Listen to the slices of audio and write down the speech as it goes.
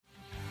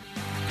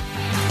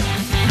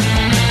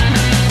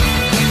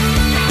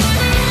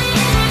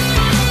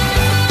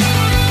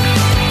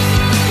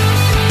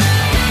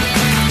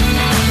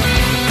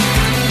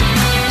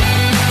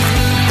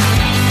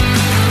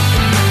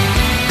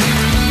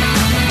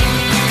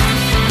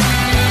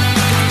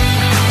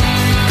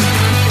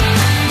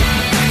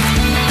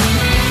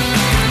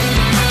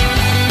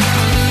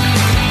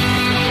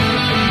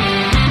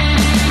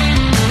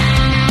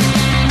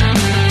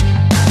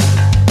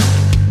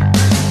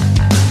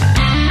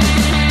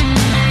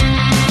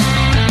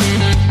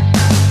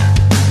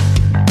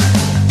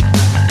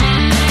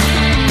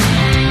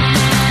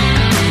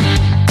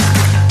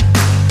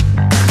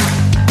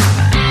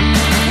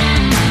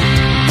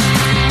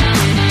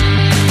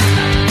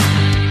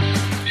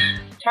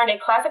turned a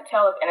classic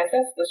tale of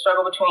innocence, the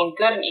struggle between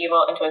good and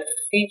evil, into a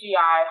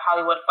CGI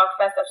Hollywood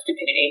fuckfest of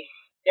stupidity.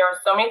 There are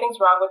so many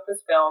things wrong with this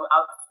film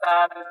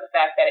outside of the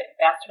fact that it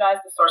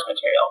bastardized the source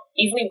material.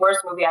 Easily worst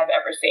movie I've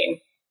ever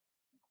seen.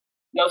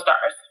 No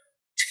stars.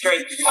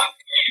 Drake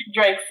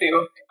Sue.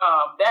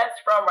 That's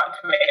from Rotten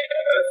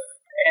Tomatoes.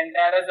 And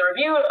that is a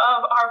review of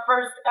our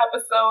first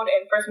episode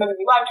and first movie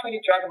we live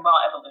tweeted, Dragon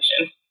Ball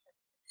Evolution.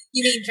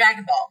 You mean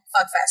Dragon Ball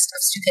Fuckfest of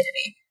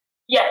Stupidity?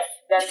 Yes,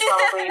 that's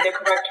probably the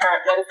correct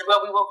term. That is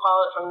what we will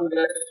call it from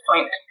this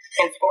point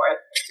henceforth.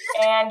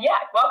 And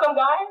yeah, welcome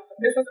guys.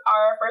 This is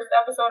our first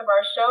episode of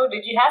our show.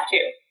 Did you have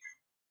to?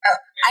 Oh,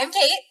 I'm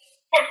Kate.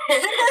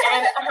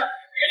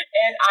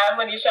 and I'm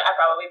Lanisha. I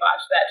probably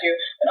botched that too.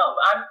 But no,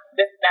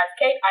 that's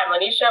Kate. I'm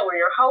Lanisha. We're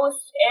your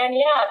host. And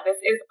yeah, this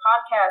is a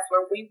podcast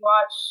where we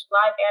watch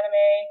live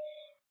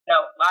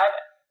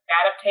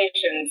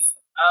adaptations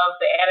of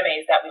the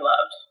animes that we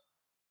loved.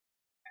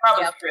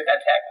 Probably screwed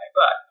that tagline,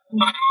 but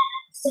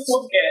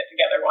we'll get it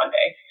together one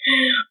day.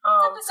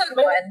 Episode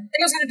 1.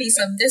 There's gonna be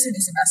some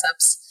mess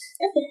ups.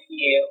 Just a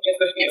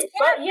few.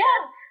 But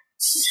yeah.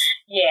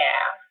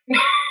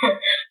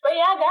 But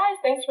yeah,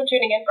 guys, thanks for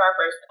tuning in for our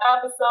first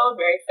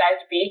episode. Very excited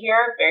to be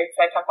here. Very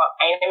excited to talk about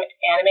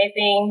anime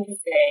things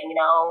and,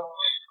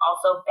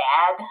 also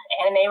bad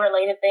anime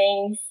related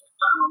things.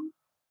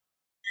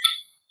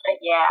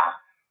 But yeah.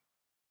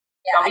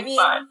 Yeah, I mean,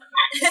 fun.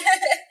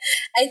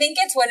 I think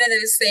it's one of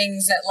those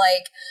things that,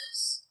 like,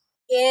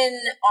 in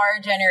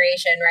our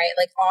generation, right,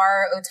 like,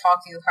 our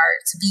otaku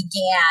hearts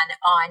began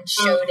on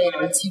Shonen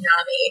and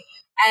Tsunami.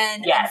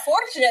 And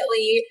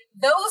unfortunately,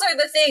 those are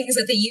the things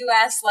that the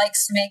U.S.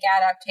 likes to make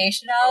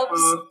adaptations of,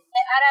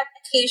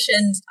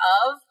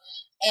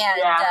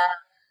 and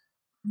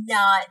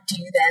not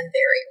do them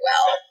very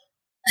well.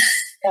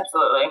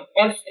 Absolutely.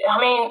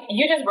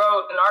 You just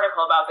wrote an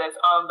article about this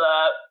on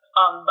the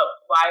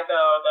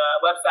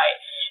website,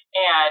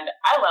 and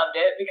I loved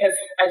it because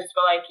I just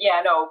feel like,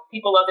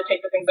 people love to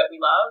take the things that we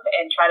love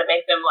and try to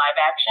make them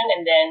live action,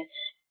 and then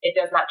it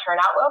does not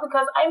turn out well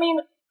because, I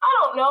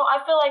don't know,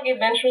 I feel like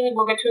eventually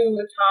we'll get to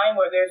the time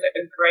where there's a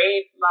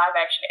great live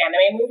action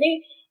anime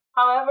movie.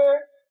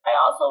 However, I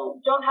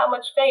also don't have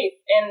much faith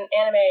in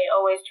anime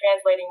always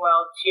translating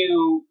well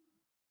to,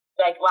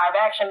 like, live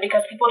action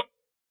because people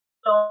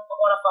don't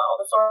want to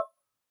follow the source.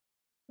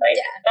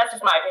 That's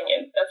just my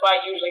opinion. That's why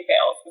it usually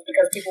fails, is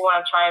because people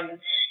want to try and,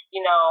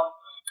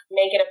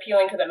 make it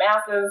appealing to the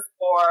masses,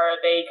 or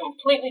they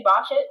completely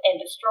botch it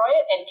and destroy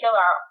it and kill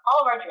all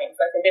of our dreams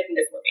like they did in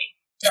this movie.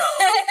 So,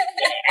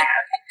 yeah.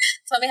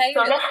 Tell me how you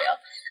really feel.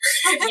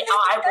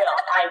 I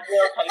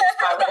will tell you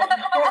how I will.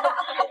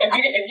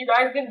 If you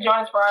guys didn't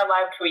join us for our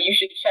live tweet, you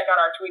should check out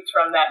our tweets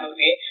from that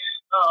movie.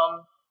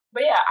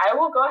 But yeah, I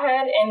will go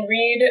ahead and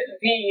read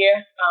the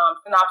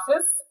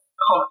synopsis.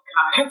 Oh my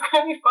god, it's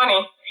gonna be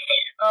funny.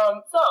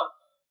 So,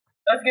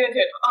 let's get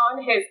into it.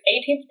 On his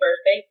 18th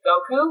birthday,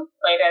 Goku,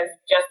 played as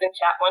Justin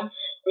Chatwin,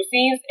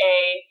 receives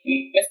a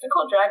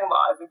mystical Dragon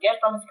Ball as a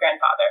gift from his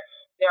grandfather.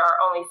 There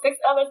are only 6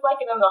 others like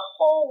it in the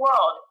whole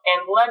world,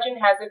 and legend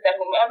has it that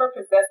whomever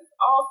possesses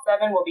all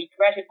 7 will be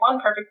granted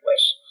one perfect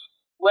wish.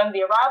 When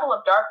the arrival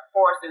of dark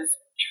forces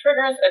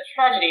triggers a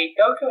tragedy,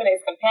 Goku and his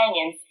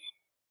companions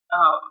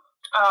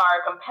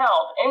are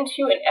compelled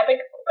into an epic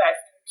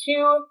quest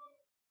to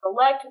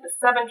collect the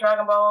 7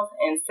 Dragon Balls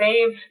and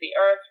save the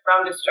Earth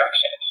from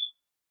destruction.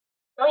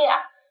 So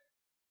yeah.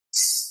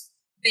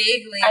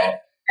 Vaguely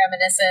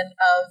reminiscent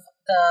of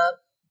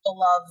the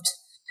beloved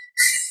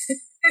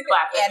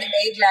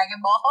anime Dragon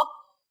Ball.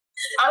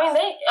 You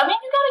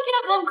gotta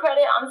give them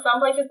credit on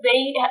some places.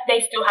 They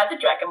still have the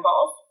Dragon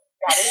Balls.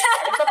 That is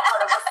a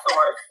part of the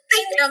source.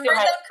 They numbered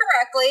them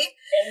correctly.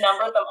 They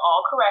numbered them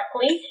all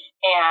correctly.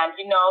 And,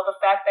 the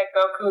fact that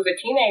Goku's a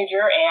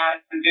teenager and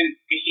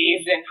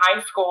he's in high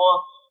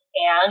school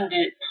and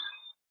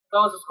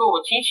goes to school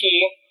with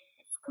Chi-Chi,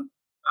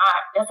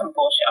 that's some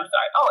bullshit. I'm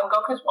sorry. Oh, and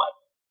Goku's white.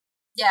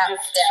 Yeah.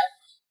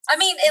 At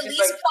least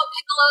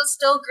Piccolo's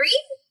still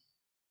green.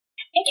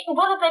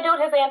 What did they do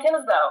with his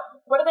antennas, though?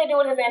 What did they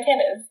do with his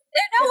antennas?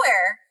 They're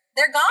nowhere.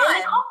 They're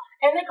gone.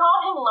 And they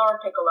called him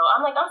Lord Piccolo. I'm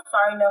like, I'm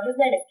sorry, no, his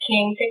name is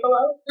King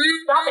Piccolo.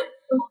 Stop it.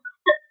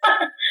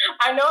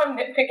 I know I'm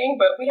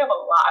nitpicking, but we have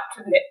a lot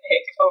to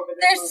nitpick over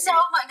this movie. There's so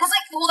much. Because,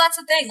 that's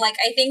the thing.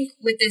 I think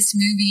with this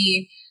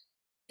movie,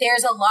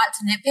 there's a lot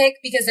to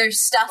nitpick because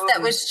there's stuff that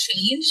was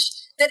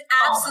changed that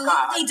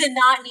absolutely did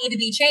not need to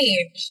be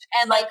changed.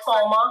 And like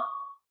Bulma.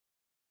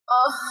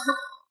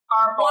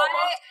 Why?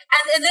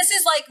 And this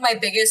is my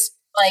biggest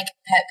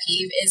pet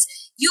peeve is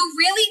you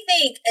really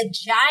think a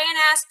giant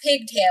ass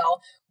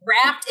pigtail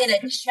wrapped in a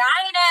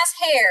giant ass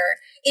hair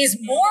is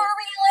more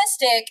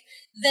realistic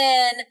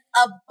than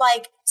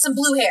some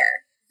blue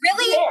hair?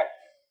 Really?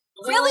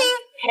 Really?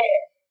 Hair.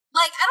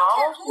 I don't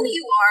care who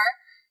you are.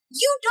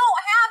 You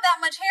don't have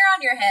that much hair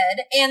on your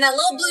head, and that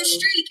little blue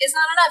streak is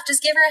not enough. Just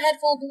give her a head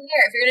full of blue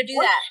hair if you're going to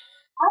do that.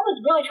 I was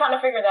really trying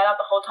to figure that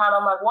out the whole time.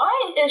 I'm like, why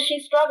is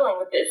she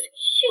struggling with this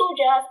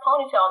huge-ass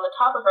ponytail on the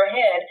top of her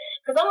head?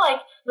 Because I'm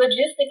like,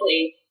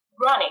 logistically,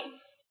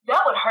 running,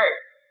 that would hurt.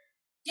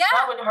 Yeah.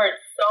 That would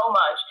hurt so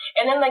much.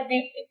 And then, like,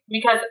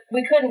 because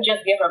we couldn't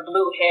just give her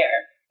blue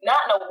hair.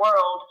 Not in a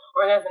world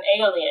where there's an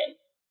alien.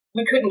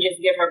 We couldn't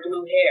just give her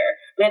blue hair.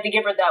 We had to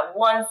give her that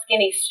one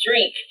skinny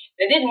streak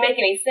that didn't make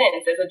any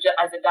sense as a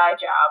dye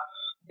job.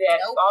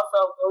 That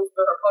also goes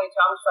through her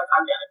ponytail. I'm just like,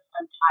 I'm done.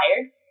 I'm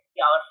tired.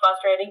 Y'all are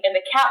frustrating. And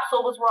the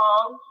capsule was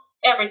wrong.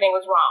 Everything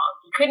was wrong.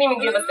 You couldn't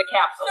even give us the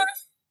capsule.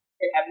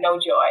 They have no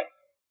joy.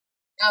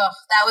 Oh,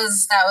 that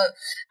was.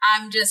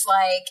 I'm just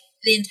like,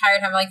 the entire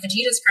time, like,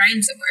 Vegeta's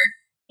crying somewhere.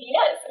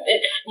 Yes.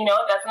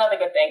 That's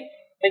another good thing.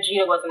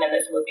 Vegeta wasn't in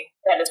this movie.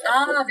 That is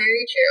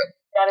very true.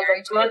 That is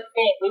a good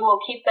thing. We will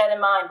keep that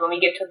in mind when we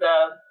get to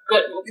the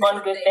good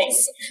thing.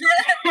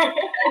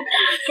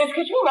 Because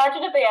could you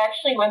imagine if they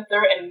actually went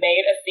through and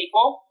made a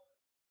sequel?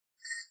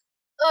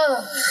 Oh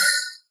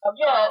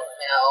no.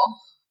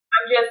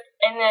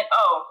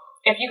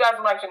 If you guys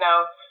would like to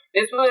know,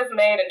 this was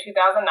made in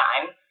 2009.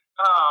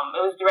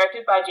 It was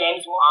directed by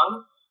James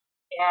Wong,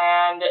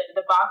 and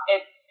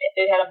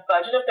it had a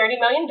budget of $30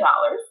 million,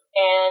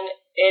 and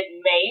it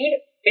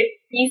made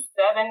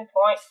 $57.5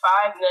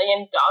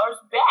 million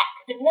back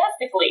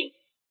domestically.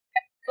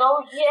 So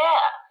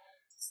yeah,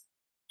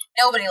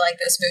 nobody liked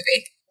this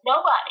movie.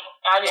 Nobody.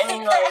 I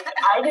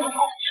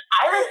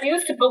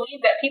refuse to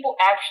believe that people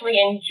actually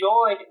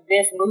enjoyed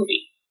this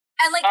movie.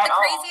 And like the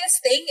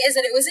craziest thing is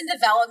that it was in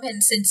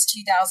development since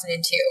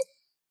 2002.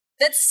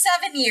 That's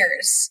 7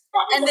 years,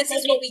 and this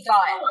is what we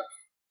got.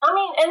 I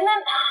mean, and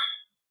then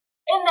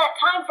in that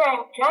time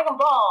frame, Dragon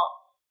Ball,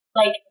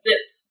 like the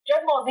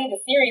Dragon Ball Z, the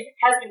series,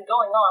 has been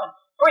going on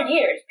for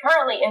years,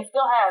 currently, and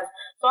still has.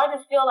 So I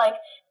just feel like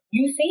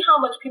you see how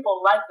much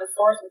people like the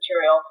source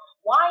material.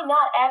 Why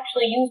not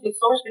actually use the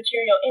source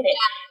material in it?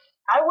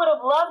 I would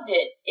have loved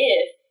it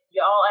if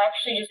y'all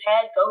actually just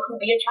had Goku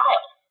be a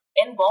child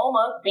and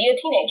Bulma be a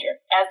teenager,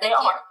 as they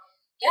are.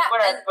 Yeah.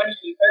 What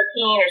is he,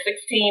 13 or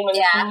 16 when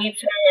he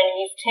meets her and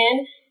he's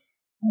 10?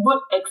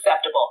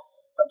 Acceptable.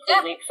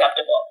 Completely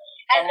acceptable.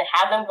 And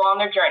have them go on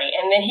their journey.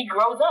 And then he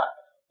grows up.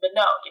 But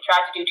no, you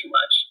tried to do too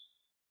much.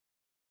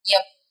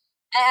 Yep.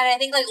 And I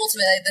think, like,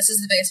 ultimately, this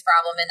is the biggest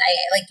problem. And I,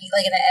 like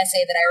in an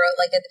essay that I wrote,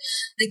 like,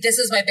 this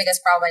is my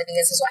biggest problem. I think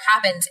this is what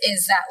happens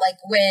is that, like,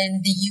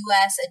 when the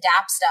U.S.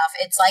 adapts stuff,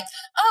 it's like,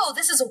 oh,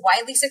 this is a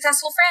widely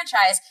successful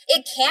franchise.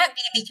 It can't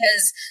be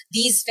because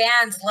these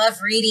fans love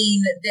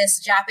reading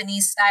this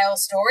Japanese-style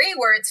story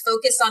where it's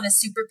focused on a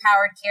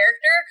superpowered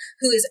character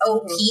who is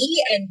OP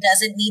and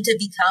doesn't need to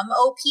become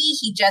OP.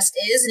 He just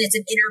is, and it's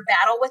an inner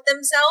battle with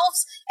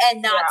themselves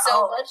and not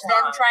so much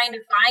them trying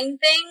to find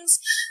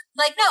things.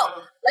 Like,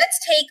 no,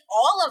 let's take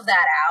all of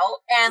that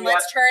out and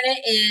let's turn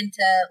it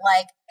into,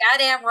 like,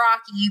 goddamn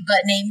Rocky,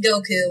 but named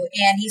Goku.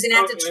 And he's going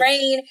to have to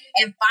train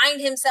and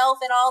find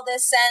himself in all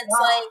this sense.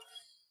 Like,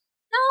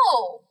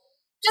 no,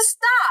 just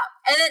stop.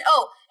 And then,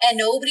 and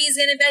nobody's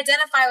going to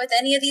identify with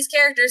any of these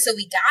characters, so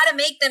we got to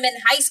make them in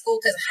high school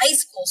because high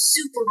school's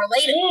super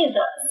relatable.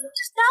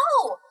 Just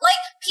no. Like,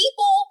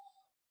 people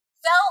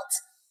felt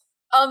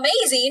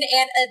amazing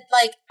and,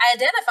 like,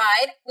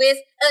 identified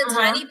with a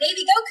tiny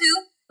baby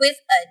Goku with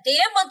a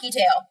damn monkey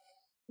tail.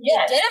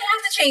 Yes. You didn't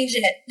have to change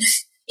it.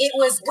 It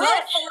was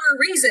good for a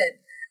reason.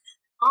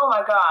 Oh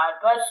my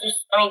god.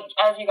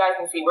 As you guys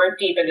can see, we're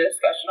deep into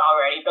discussion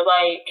already, but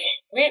like,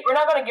 we're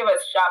not going to give it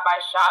shot by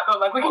shot,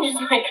 but like, we can just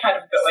like kind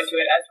of go into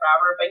it as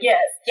Robert. But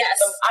yes.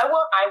 I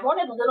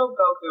wanted little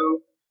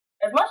Goku,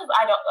 as much as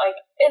I don't, like,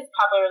 it's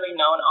popularly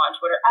known on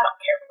Twitter, I don't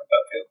care for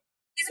Goku.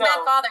 He's a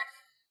bad father.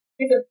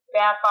 He's a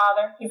bad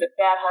father. He's a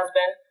bad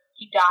husband.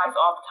 He dies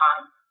all the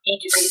time. He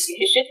just needs to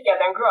get his shit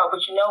together and grow.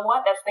 But you know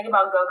what? That's the thing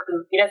about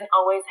Goku. He doesn't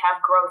always have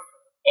growth.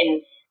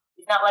 And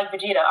he's not like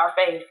Vegeta, our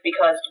fave,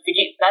 because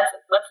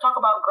let's talk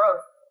about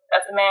growth.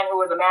 That's a man who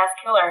was a mass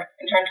killer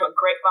and turned to a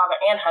great father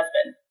and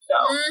husband. So,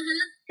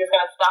 just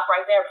going to stop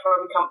right there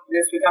before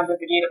this becomes a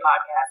Vegeta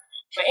podcast.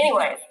 But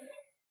anyways,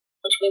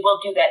 which we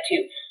will do that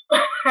too.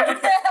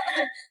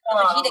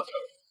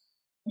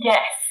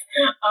 Yes.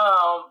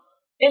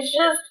 It's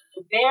just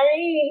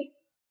very...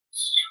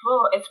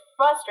 it's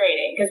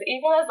frustrating because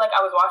even as like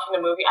I was watching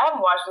the movie, I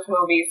haven't watched this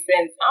movie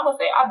since I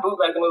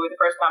bootlegged the movie the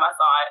first time I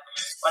saw it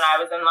when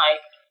I was in like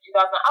 2000.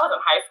 I was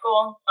in high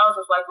school. I was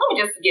just like, let me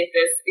just get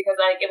this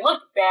because like it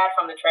looked bad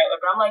from the trailer,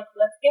 but I'm like,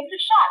 let's give it a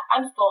shot.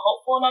 I'm still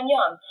hopeful and I'm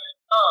young.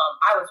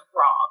 I was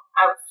wrong.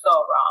 I was so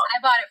wrong.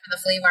 I bought it from the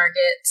flea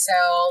market, so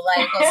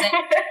like I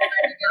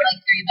get like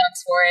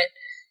 $3 for it.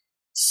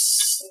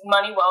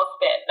 Money well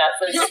spent. That's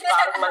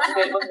about as much as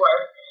it was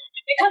worth.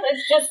 Because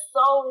it's just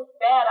so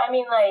bad. I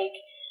mean, like,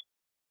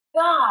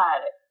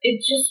 God, it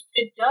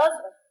does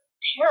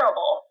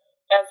terrible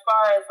as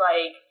far as,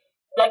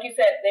 like you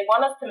said, they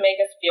want us to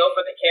make us feel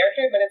for the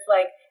character, but it's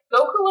like,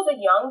 Goku was a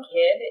young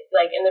kid,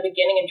 like, in the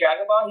beginning in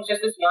Dragon Ball. He's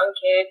just this young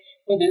kid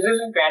who loses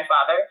his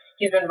grandfather.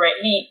 He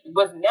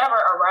was never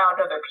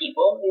around other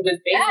people. He was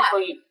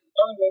basically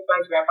only raised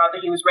by his grandfather.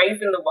 He was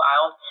raised in the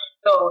wild.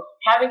 So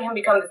having him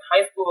become this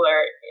high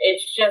schooler,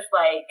 it's just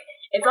like...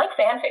 It's like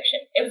fan fiction.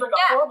 It was like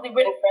a horribly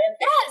written fan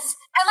fiction. Yes,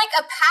 and like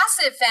a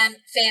passive fan,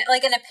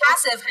 like in a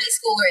passive high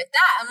schooler at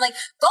that. I'm like,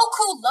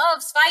 Goku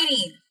loves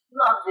fighting.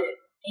 Loves it.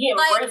 He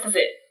embraces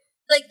it.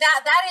 Like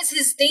that is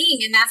his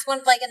thing, and that's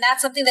and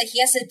that's something that he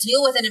has to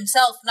deal with in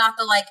himself, not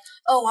the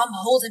oh, I'm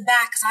holding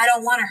back because I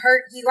don't want to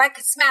hurt you. I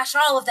could smash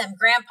all of them,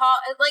 Grandpa.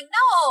 Like,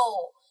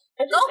 no.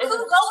 Goku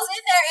goes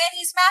in there and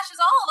he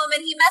smashes all of them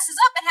and he messes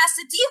up and has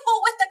to deal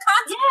with the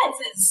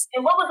consequences. Yes.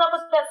 And what was up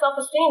with that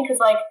self-esteem? Because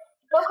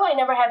Goku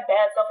ain't never had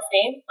bad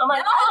self-esteem. I'm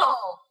like,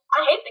 no.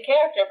 I hate the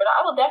character, but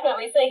I will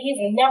definitely say he's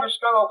never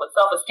struggled with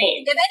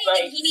self-esteem. If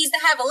anything, he needs to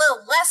have a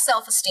little less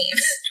self-esteem.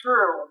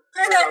 True.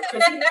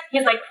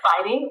 He's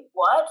fighting?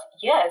 What?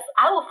 Yes,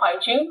 I will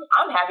fight you.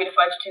 I'm happy to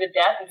fight you to the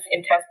death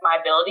and test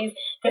my abilities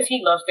because he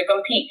loves to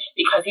compete,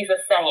 because he's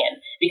a Saiyan.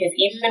 Because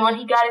even when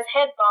he got his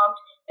head bonked,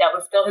 that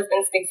was still his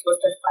instincts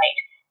was to fight.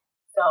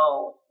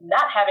 So,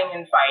 not having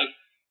him fight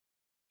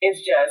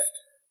is just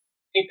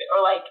stupid.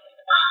 Or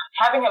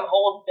having him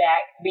hold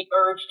back the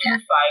urge to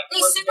fight.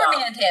 They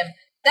Superman'd him.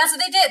 That's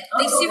what they did.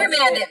 They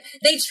Superman'd him.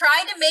 They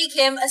tried to make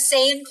him a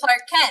sane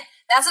Clark Kent.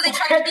 That's what they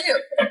tried to do.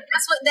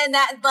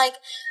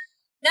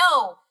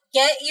 No,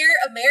 get your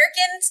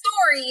American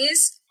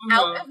stories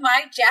out of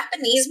my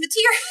Japanese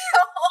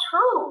material.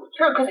 True.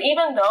 Because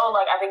even though,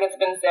 I think it's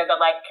been said that,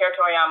 Akira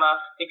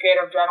Toriyama, the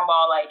creator of Dragon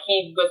Ball,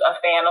 he was a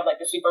fan of,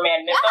 the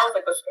Superman mythos,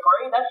 the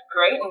story. That's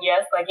great. And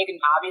yes, you can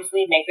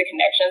obviously make the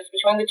connections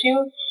between the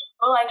two.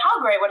 But, how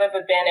great would it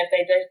have been if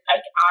they just,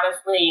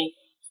 honestly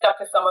stuck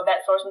to some of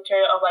that source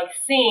material of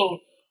seeing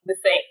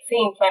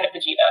Planet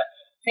Vegeta,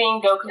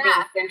 seeing Goku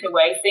being sent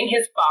away, seeing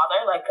his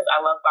father, because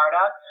I love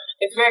Bardock.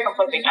 It's very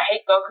conflicting. I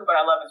hate Goku, but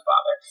I love his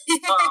father.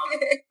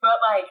 But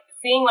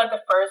seeing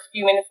the first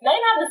few minutes, not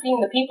even having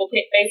seeing the people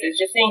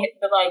faces, just seeing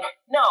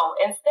no.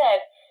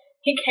 Instead,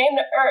 he came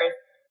to Earth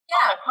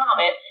on a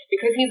comet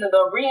because he's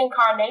the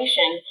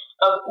reincarnation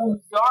of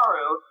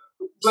Uzaru,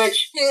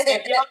 which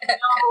if y'all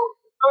know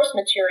source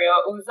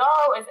material,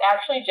 Uzaru is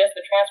actually just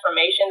the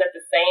transformation that the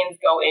Saiyans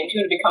go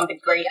into to become the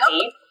Great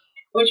Ape,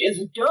 which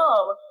is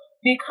dumb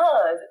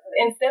because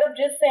instead of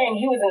just saying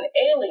he was an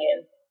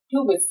alien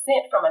who was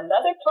sent from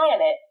another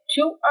planet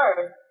to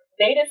Earth,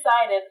 they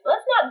decided,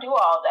 let's not do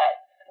all that.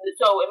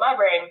 So in my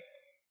brain,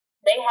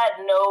 they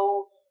had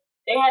no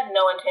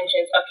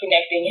intentions of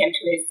connecting him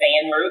to his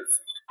Saiyan roots.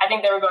 I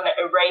think they were going to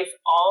erase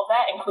all of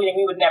that,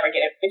 including we would never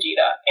get a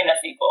Vegeta in a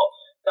sequel.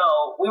 So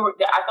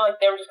I feel like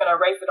they were just going to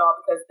erase it all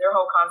because their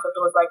whole concept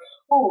was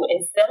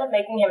instead of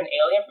making him an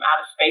alien from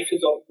outer space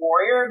who's a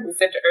warrior who's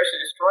sent to Earth to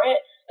destroy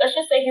it, let's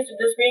just say he's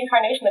this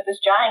reincarnation of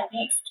this giant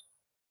beast.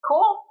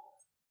 Cool?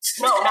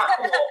 No, not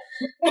cool.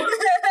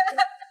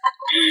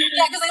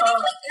 Yeah, because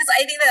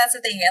I think that's the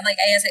thing, and I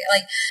guess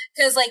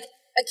because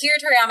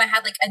Akira Toriyama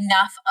had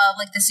enough of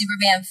the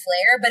Superman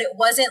flair, but it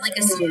wasn't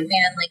a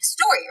Superman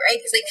story, right?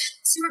 Because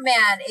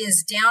Superman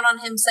is down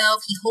on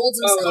himself, he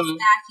holds himself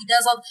back, he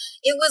does all.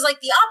 It was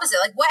the opposite.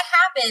 What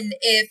happened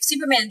if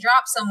Superman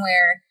dropped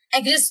somewhere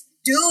and could just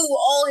do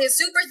all his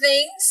super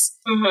things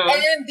and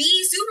then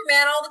be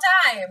Superman all the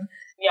time?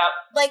 Yeah.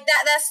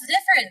 That's the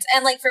difference.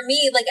 And for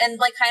me, and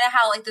kind of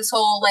how this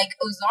whole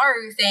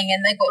Ozaru thing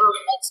and what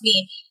helps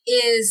me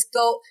is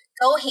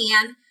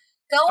Gohan.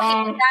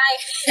 Gohan, I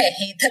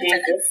hate the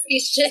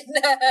pronunciation.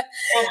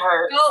 It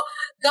hurts.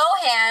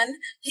 Gohan,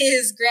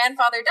 his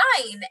grandfather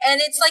dying, and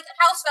it's a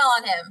house fell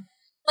on him.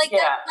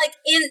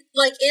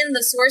 In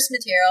the source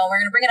material,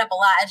 we're gonna bring it up a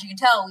lot, as you can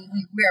tell.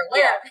 We're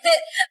aware of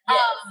it.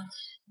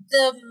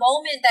 The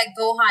moment that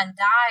Gohan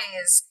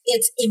dies,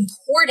 it's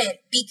important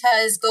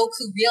because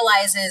Goku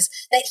realizes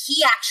that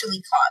he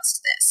actually caused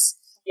this.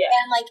 Yeah.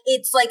 And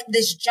it's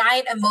this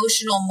giant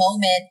emotional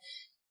moment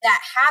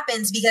that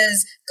happens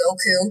because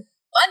Goku,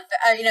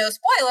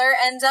 spoiler,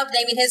 ends up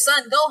naming his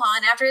son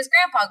Gohan after his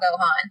grandpa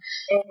Gohan.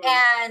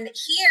 And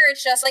here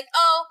it's just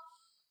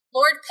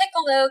Lord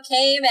Piccolo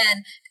came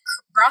and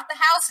brought the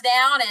house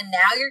down and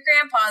now your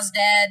grandpa's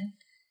dead.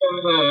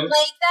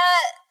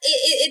 That,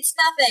 it's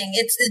nothing.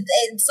 It's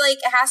it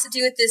has to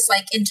do with this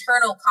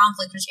internal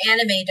conflict, which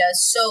anime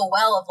does so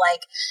well of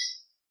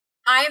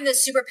I am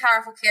this super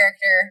powerful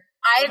character.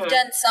 I've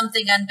done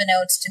something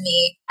unbeknownst to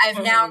me.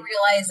 I've now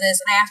realized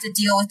this, and I have to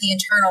deal with the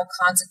internal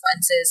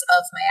consequences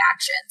of my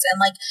actions. And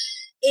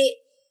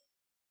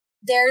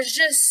there's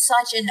just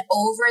such an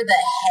over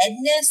the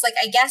headness.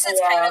 I guess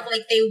it's kind of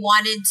they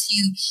wanted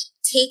to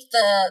take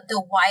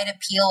the wide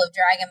appeal of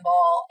Dragon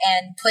Ball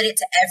and put it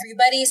to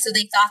everybody. So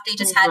they thought they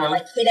just had to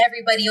hit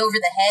everybody over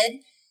the head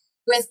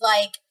with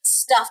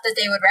stuff that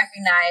they would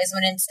recognize.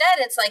 When instead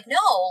it's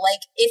no,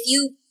 if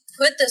you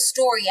put the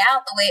story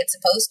out the way it's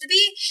supposed to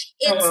be,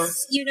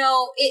 it's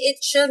it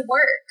should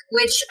work.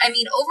 Which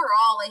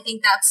overall, I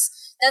think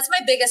that's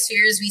my biggest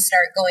fear as we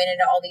start going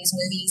into all these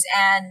movies,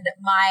 and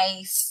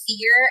my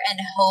fear and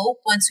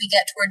hope once we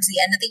get towards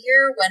the end of the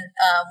year when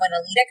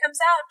Alita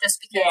comes out, just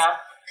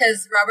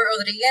because Robert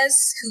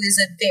Rodriguez, who's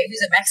a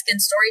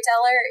Mexican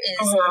storyteller,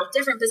 is in a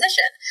different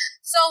position.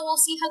 So we'll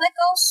see how that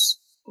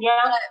goes.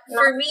 Yeah. But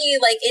for me,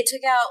 it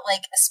took out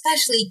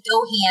especially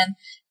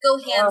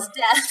Gohan's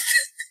death.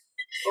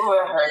 Ooh,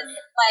 it hurts.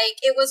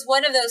 It was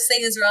one of those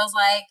things where I was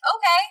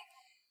okay,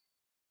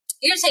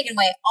 you're taking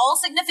away all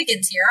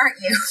significance here,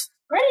 aren't you?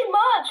 Pretty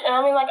much. And I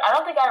mean, like, I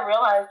don't think I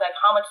realized, like,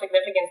 how much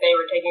significance they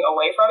were taking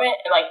away from it.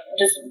 And, like,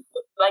 just,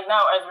 like,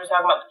 now as we're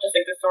talking about just,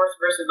 like, the source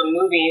versus the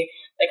movie,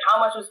 like, how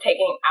much was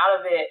taken out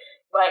of it,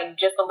 like,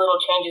 just the little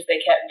changes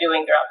they kept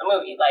doing throughout the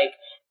movie. Like,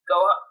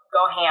 go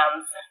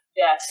Ham's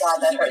death.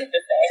 God, that hurts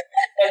to say.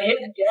 And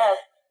his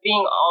death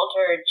being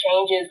altered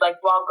changes, like,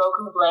 while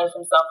Goku blames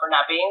himself for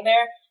not being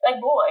there,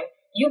 like, boy,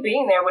 you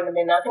being there wouldn't have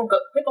been nothing.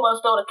 Piccolo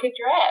still would have kicked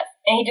your ass.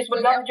 And he just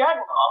would have gotten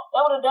Dragon Ball.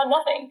 That would have done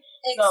nothing.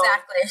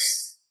 Exactly.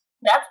 So,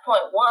 that's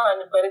point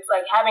one, but it's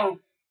like having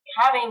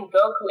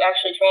Goku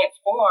actually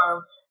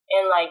transform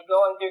and like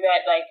going through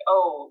that, like,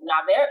 oh,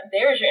 now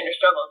there's your inner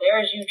struggle.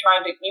 There's you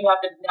you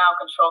have to now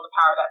control the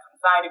power that's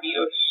inside of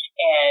you,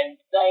 and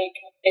like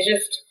it's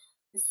just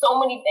so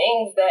many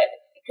things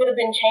that could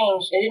have been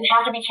changed. It didn't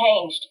have to be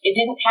changed. It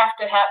didn't have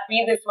to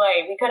be this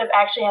way. We could have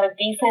actually had a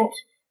decent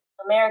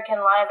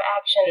American live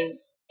action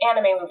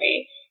anime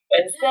movie,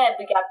 but instead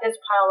we got this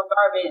pile of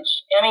garbage.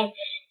 I mean.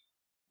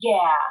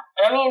 Yeah,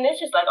 I mean,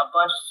 it's just like a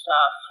bunch of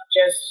stuff.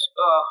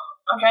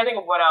 I'm trying to think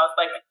of what else.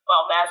 Like,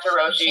 well, Master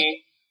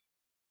Roshi,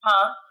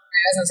 huh?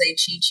 I was gonna say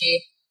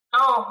Chi-Chi.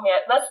 Oh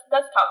yeah, let's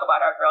talk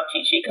about our girl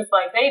Chi-Chi because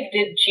like they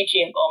did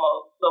Chi-Chi and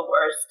Bulma the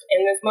worst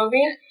in this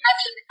movie. I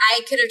mean, I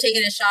could have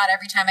taken a shot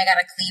every time I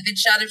got a cleavage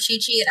shot of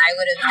Chi-Chi, and I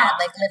would have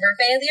had like liver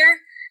failure.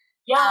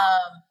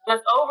 Yeah, this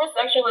over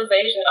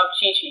sexualization of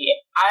Chi-Chi,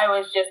 I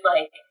was just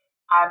like,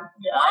 I'm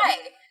done.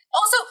 Why?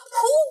 Also,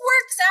 who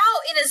works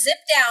out in a zip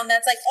down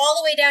that's like all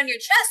the way down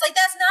your chest? Like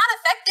that's not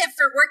effective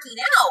for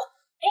working out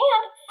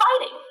and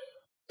fighting.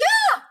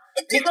 Yeah,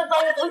 because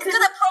like it's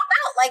gonna pop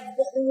out. Like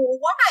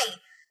why?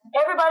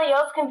 Everybody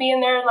else can be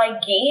in there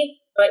like gi,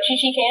 but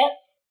Chi-Chi can't.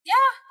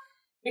 Yeah,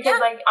 because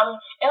like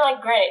and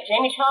like granted,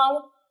 Jamie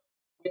Chung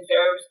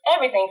deserves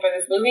everything for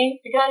this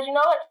movie because you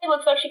know what? She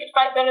looks like she could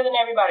fight better than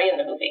everybody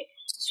in the movie.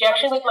 She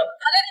actually looked like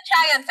other than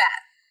Chow Yun-Fat.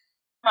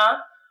 Huh?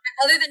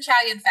 Other than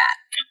Chow Yun-Fat.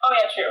 Oh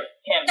yeah, true.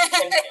 Him.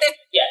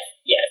 Yes.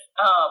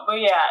 But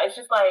yeah, it's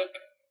just like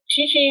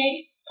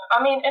Chi-Chi. I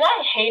mean, and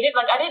I hate it.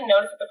 Like I didn't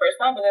notice it the first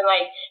time, but then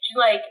like she's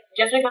like,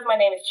 just because my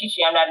name is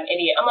Chi-Chi, I'm not an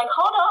idiot. I'm like,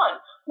 hold on,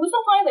 who's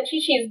implying that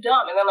Chi-Chi is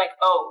dumb? And then like,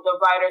 oh, the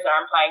writers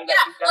are implying that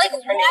she's dumb. Like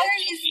why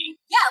are you?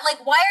 Yeah, like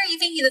why are you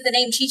thinking that the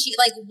name Chi-Chi?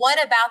 Like what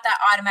about that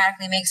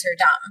automatically makes her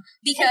dumb?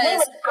 Because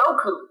his name is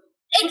Goku.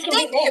 Thank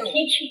you.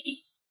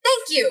 Chi-Chi.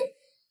 Thank you.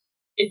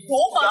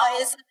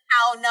 Bulma is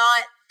somehow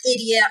not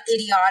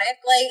idiotic.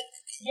 Like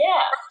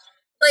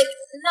like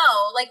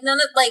no, like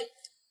none of like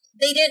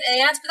they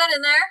had to put that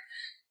in there.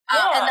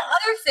 And the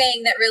other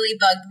thing that really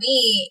bugged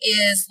me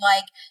is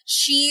like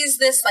she's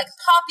this like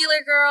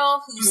popular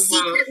girl who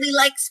secretly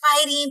likes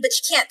fighting, but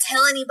she can't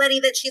tell anybody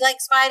that she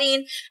likes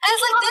fighting. And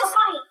it's like this.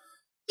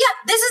 Yeah,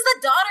 this is the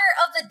daughter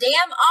of the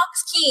damn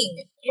Ox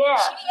King. Yeah,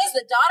 she is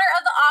the daughter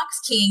of the Ox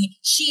King.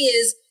 She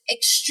is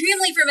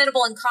extremely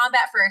formidable in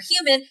combat for a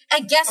human,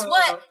 and guess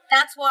what?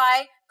 That's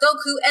why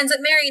Goku ends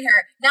up marrying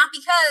her. Not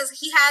because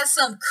he has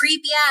some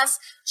creepy ass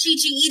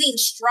Chi-Chi eating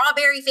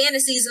strawberry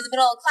fantasies in the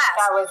middle of class.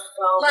 That was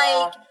so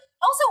bad.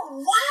 Also,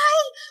 why?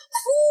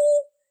 Who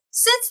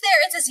sits there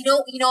and says, you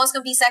know what's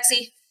gonna be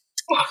sexy?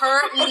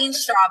 Her eating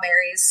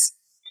strawberries.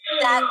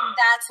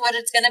 That's what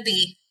it's gonna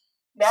be.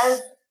 That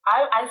is.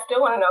 I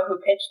still want to know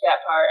who pitched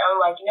that part. I'm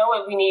like, you know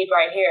what we need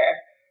right here?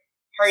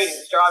 Her eating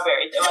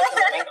strawberries in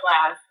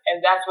class,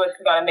 and that's what's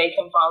gonna make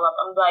him fall in love.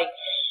 I'm like,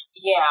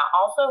 yeah.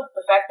 Also,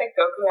 the fact that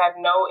Goku had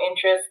no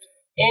interest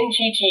in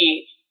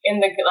Chi-Chi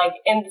in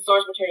the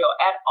source material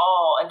at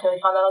all until he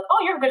found out, like,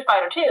 oh, you're a good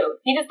fighter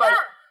too. He just like.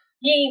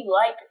 He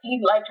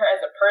liked her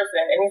as a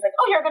person, and he's like,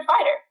 "Oh, you're a good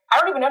fighter.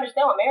 I don't even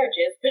understand what marriage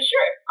is, but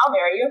sure, I'll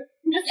marry you."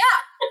 His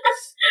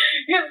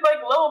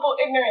like lovable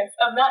ignorance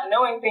of not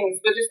knowing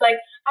things, but just like,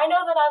 "I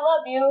know that I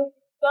love you,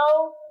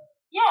 so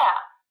yeah,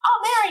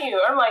 I'll marry you."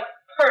 I'm like,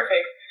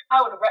 perfect.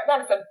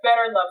 That is a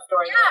better love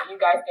story than what you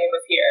guys gave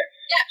us here.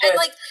 Yeah, and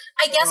like,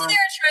 I guess what they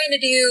were trying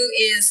to do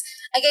is,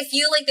 like, I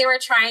feel like they were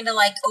trying to,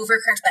 like,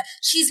 overcorrect that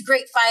she's a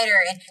great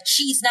fighter and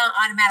she's not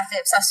automatically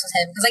obsessed with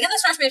him. Because, like, in the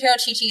source material,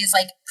 Chi-Chi is,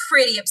 like,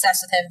 pretty obsessed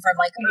with him from,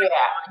 like, early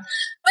on.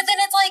 But then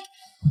it's like,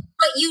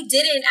 but you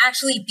didn't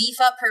actually beef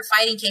up her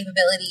fighting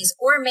capabilities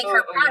or make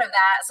her proud of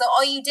that. So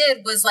all you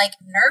did was, like,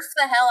 nerf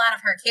the hell out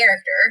of her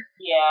character.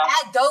 Yeah.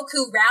 Had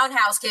Goku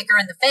roundhouse kick her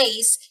in the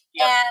face.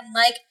 Yep. And,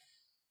 like,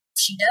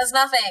 she does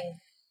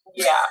nothing.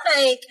 Yeah.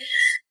 Like,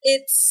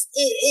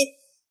 Chi-Chi.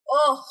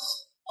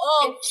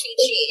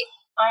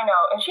 I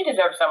know, and she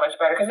deserves so much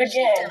better, because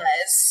again,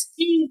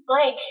 she's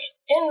like,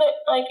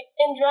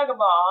 in Dragon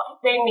Ball,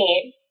 they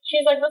meet,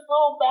 she's like this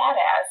little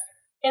badass,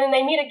 and then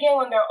they meet again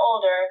when they're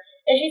older,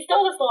 and she's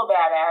still this little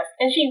badass,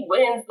 and she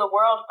wins the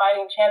World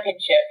Fighting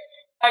Championship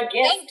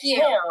against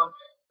him.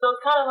 So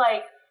it's kind of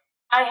like,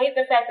 I hate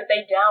the fact that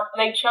they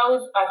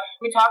chose,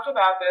 we talked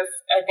about this,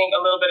 I think, a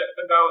little bit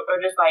ago,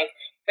 or just like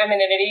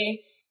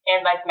femininity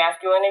and like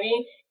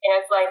masculinity, and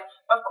it's like,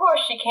 of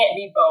course she can't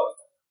be both.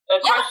 Of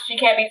course she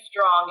can't be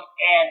strong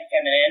and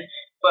feminine,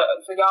 but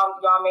so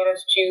y'all made us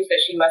choose that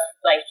she must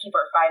like keep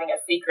her fighting a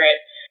secret.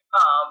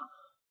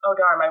 Oh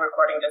darn, my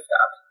recording just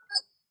stopped.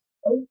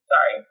 Oh,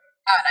 sorry.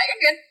 Oh no,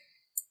 you're good.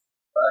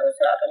 What is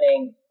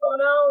happening? Oh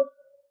no.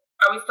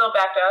 Are we still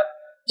backed up?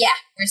 Yeah,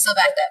 we're still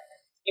backed up.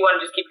 You want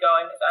to just keep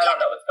going? Because I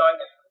don't know what's going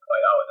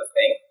on with this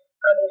thing.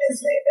 I need to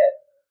save it.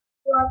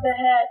 What the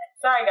heck?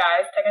 Sorry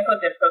guys, technical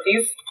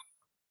difficulties.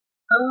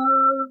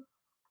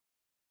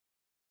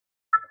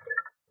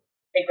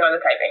 Ignore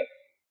the typing.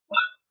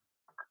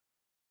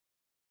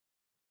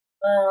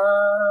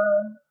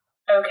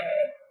 Okay.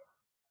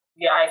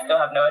 Yeah, I still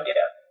have no idea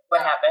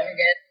what happened. You're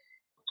good.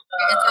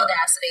 It's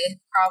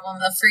Audacity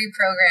problem. The free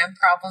program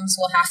problems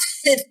will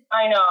happen.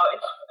 I know.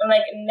 I'm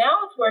like,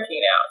 now it's working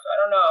now, so I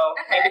don't know.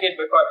 Okay. Maybe it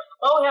did record.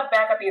 Well, we have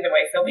backup either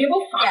way, so we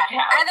will find out.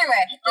 Either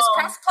way, just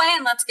press play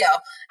and let's go.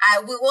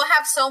 We'll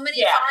have so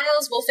many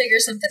files, we'll figure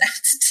something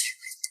out to do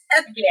with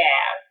them.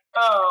 Yeah.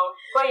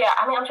 But yeah,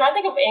 I mean, I'm trying to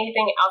think of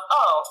anything else.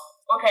 Oh,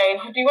 okay.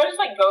 Do you want to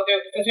just like go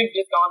through, since we've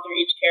just gone through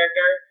each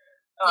character?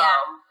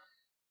 I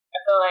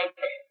feel like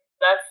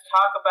let's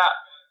talk about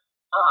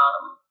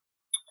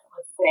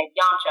what's his name?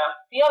 Yamcha,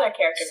 the other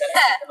character that I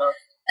hate the most.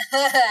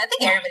 I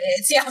think everybody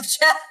hates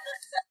Yamcha.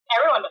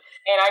 Everyone does.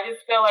 And I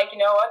just feel like, you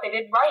know what, they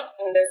did right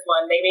in this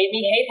one. They made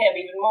me hate him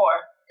even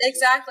more.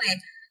 Exactly.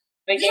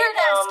 Weird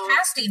ass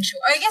casting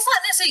choice. I guess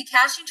not necessarily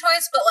casting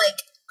choice, but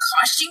like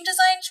costume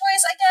design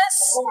choice, I guess.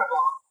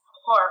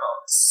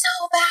 Horrible.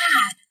 So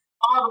bad.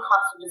 All the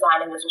costume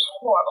design in this was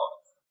horrible.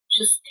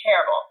 Just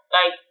terrible.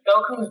 Like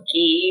Goku's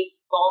gi,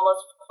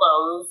 boneless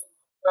clothes,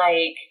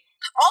 like.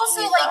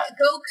 Also, like,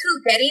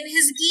 Goku getting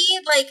his gi,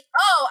 like,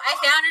 oh, I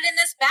found it in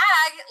this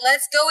bag.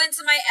 Let's go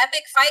into my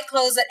epic fight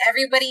clothes that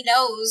everybody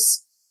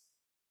knows.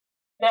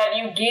 That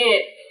you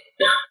get.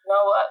 You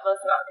know what?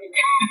 Let's not do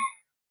that.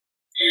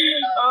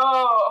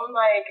 I'm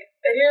like,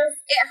 it is.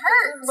 It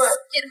hurts.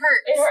 It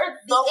hurts. It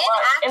hurts so much.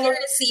 The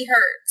inaccuracy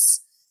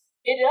hurts.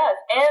 It does.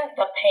 And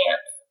the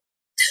pants.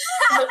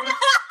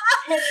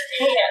 His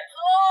pants.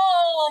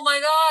 Oh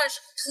my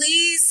gosh.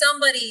 Please,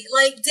 somebody,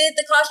 like, did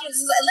the costume,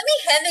 let me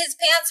hem his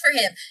pants for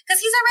him.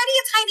 Because he's already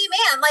a tiny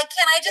man. Like,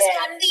 can I just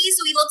hem these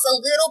so he looks a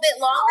little bit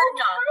longer?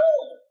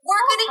 No.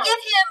 We're going to give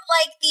him,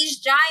 like,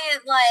 these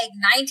giant, like,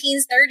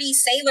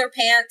 1930s sailor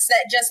pants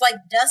that just, like,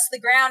 dust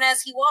the ground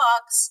as he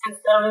walks.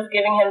 Instead of just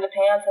giving him the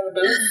pants and the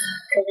boots.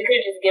 Because you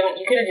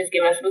could have just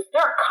given us boots.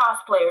 There are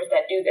cosplayers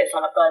that do this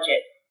on a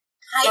budget.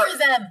 Hire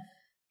them.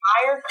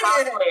 Hire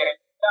cosplayers.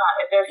 God,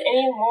 if there's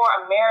any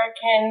more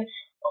American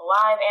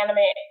live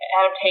anime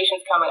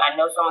adaptations coming, I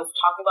know someone's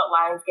talking about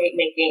Lionsgate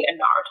making a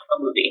Naruto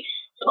movie.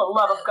 For the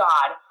love of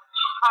God,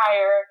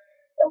 hire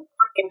some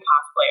freaking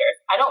cosplayers.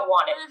 I don't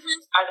want it.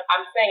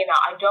 I'm saying it now,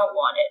 I don't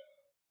want it.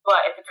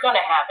 But if it's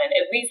gonna happen,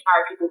 at least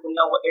hire people who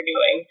know what they're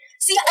doing.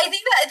 See, I think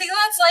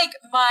that's like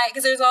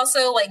because there's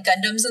also like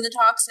Gundams in the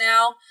talks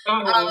now,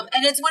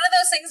 and it's one of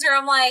those things where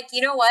I'm like, you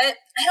know what,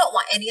 I don't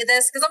want any of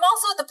this because I'm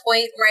also at the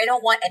point where I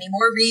don't want any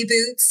more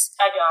reboots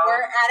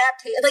or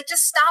adaptations. Like,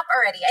 just stop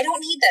already. I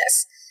don't need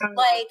this.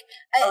 Like,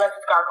 unless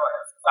it's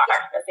gargoyles. Sorry,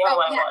 that's the only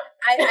one I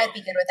want. I'd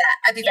be good with that.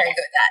 I'd be very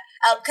good with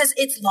that because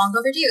it's long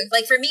overdue.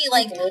 Like for me,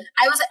 like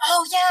I was like,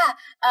 oh yeah.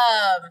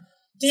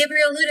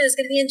 Gabriel Luna is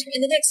going to be in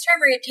the next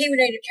Terminator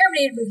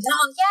movie.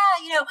 Oh,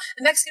 yeah, you know,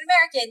 the Mexican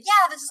American.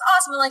 Yeah, this is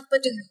awesome. I'm like,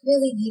 but do we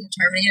really need a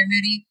Terminator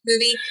movie?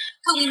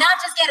 Could we not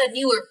just get a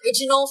new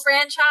original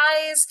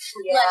franchise?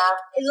 Yeah.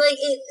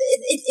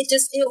 It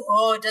just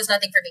does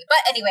nothing for me.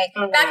 But anyway,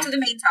 back to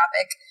the main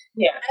topic.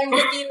 Yeah. I'm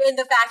with you in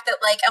the fact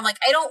that, like, I'm like,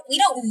 we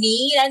don't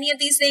need any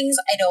of these things.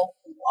 I don't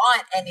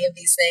want any of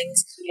these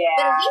things. Yeah.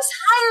 But at least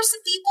hire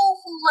some people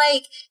who,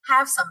 like,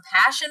 have some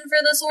passion for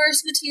the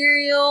source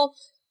material,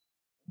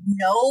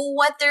 know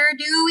what they're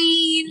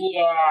doing.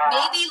 Yeah.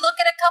 Maybe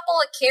look at a couple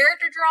of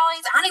character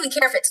drawings. I don't even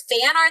care if it's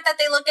fan art that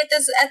they look at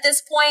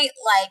this point.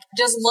 Like,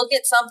 just look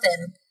at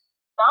something.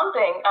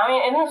 I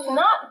mean, and it's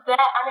not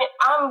that. I mean,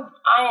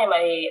 I am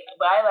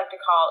what I like to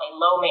call a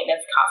low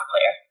maintenance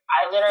cosplayer.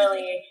 I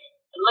literally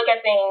look at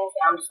things.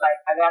 And I'm just like,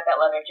 I got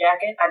that leather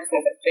jacket. I just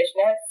need the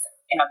fishnets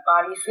and a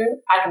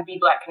bodysuit. I can be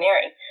Black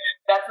Canary.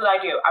 That's what I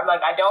do. I'm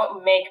like, I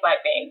don't make my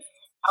things.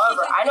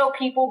 However, I know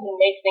people who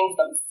make things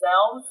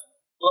themselves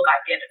look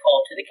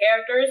identical to the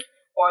characters,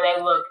 or they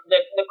look,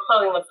 the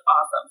clothing looks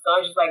awesome. So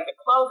it's just like the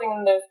clothing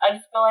in this, I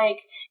just feel like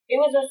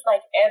it was just like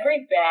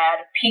every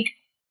bad peak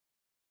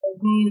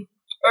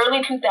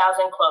early 2000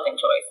 clothing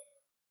choice.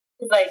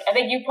 It's like, I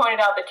think you pointed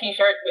out the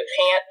t-shirt with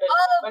pants.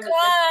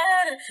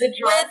 The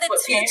dress when the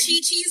with two pants.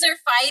 Chi-Chis are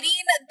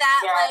fighting,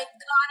 that like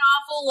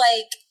god-awful,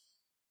 like,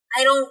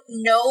 I don't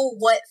know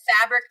what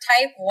fabric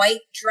type,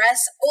 white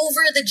dress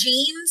over the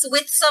jeans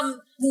with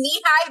some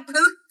knee-high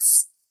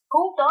boots.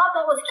 Who thought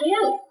that was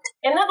cute?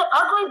 And they're the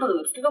ugly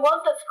boots. They're the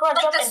ones that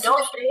scrunch up and don't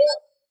stay up.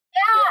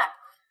 Yeah.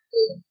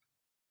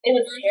 It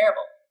was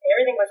terrible.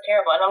 Everything was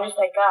terrible. And I'm just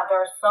like, God,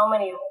 there are so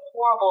many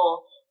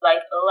horrible,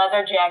 like,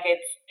 leather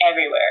jackets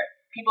everywhere.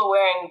 People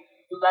wearing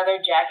leather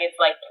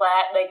jackets, like,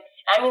 plaid. Like,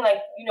 I mean,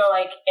 like, you know,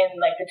 like, in,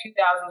 like, the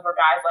 2000s where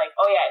guys, like,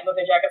 oh, yeah,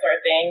 leather jackets are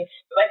a thing.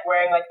 They're, like,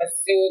 wearing, like, a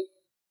suit,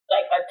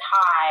 like, a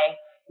tie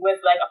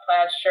with, like, a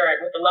plaid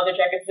shirt with the leather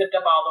jacket zipped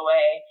up all the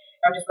way.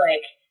 I'm just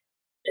like,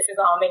 this is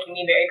all making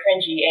me very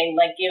cringy and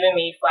like giving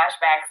me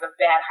flashbacks of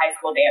bad high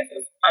school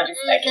dances. I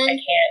just I can't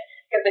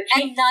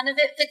And none of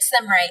it fits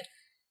them right.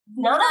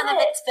 None of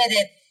it's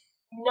fitted.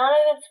 None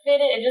of it's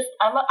fitted. It just,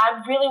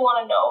 I really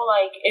want to know,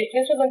 like, if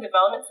this was in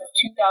development since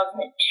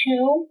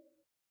 2002,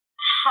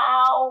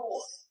 how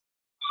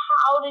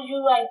did you,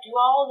 like, do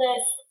all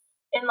this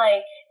in,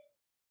 like,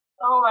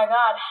 oh my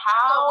god,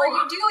 how? What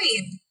were you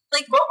doing?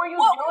 Like, what were you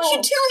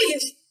doing?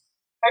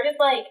 I just,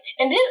 like,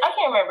 and I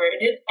can't remember,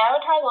 did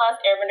Avatar The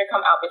Last Airbender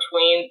come out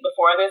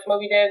before this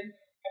movie did? I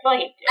feel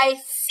like it did. I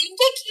think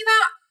it came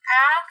out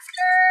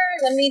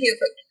after. Let me do a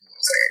quick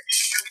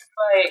search.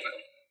 Like,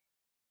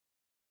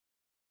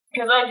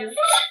 because I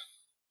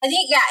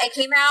think, yeah, it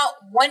came out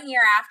 1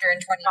 year after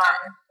in 2010.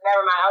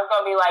 Never mind. I was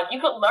going to be like,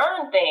 you could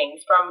learn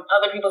things from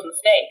other people's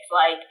mistakes.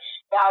 Like,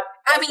 that.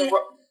 I mean,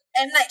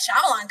 M. Night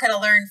Shyamalan could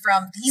have learned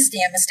from these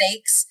damn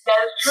mistakes.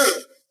 That is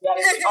true. That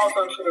is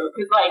also true.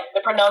 Because, like,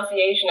 the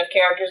pronunciation of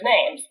characters'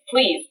 names,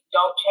 please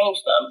don't change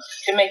them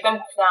to make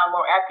them sound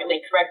more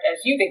accurately correct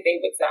as you think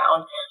they would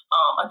sound.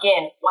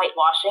 Again,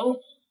 whitewashing.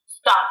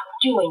 Stop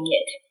doing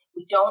it.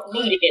 We don't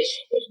need it.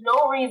 There's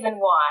no reason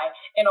why,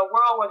 in a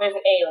world where there's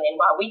an alien,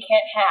 why we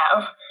can't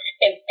have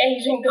an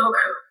Asian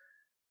Goku.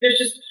 There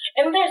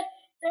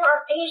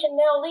are Asian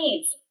male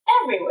leads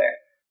everywhere.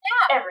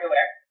 Yeah.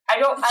 Everywhere. I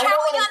don't on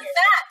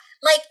that.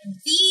 Like,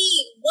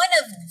 one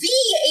of the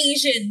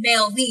Asian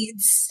male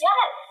leads. Yes.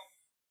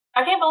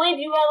 I can't believe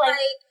you had,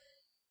 like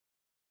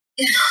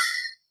it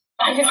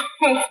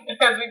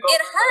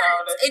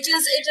hurts. It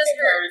just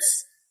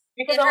hurts.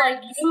 Because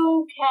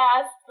you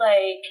cast,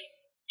 like,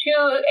 two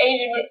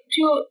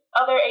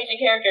other Asian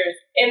characters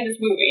in this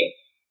movie.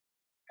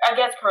 I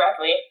guess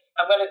correctly.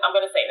 I'm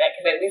gonna say that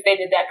because at least they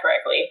did that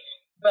correctly.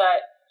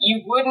 But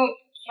you wouldn't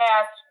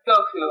cast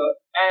Goku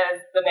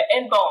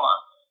and Bulma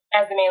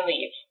as the main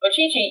lead. But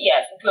Chi-Chi,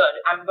 yes, good.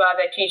 I'm glad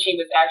that Chi-Chi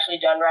was actually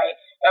done right.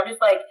 I'm just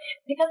like,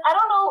 because I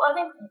don't know, I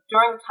think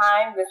during the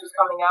time this was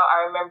coming out,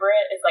 I remember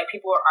it's like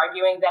people were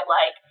arguing that,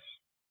 like,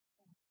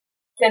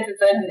 since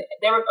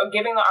they were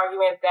giving the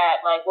argument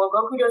that, like, well,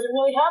 Goku doesn't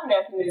really have an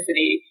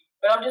ethnicity.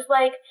 But I'm just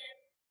like,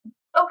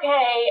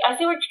 okay, I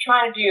see what you're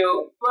trying to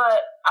do,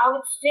 but I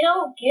would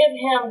still give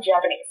him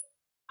Japanese.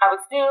 I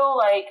would still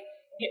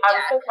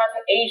cast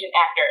an Asian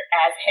actor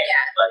as him.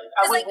 Yeah. But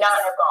I would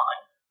not have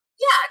gone.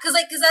 Yeah, because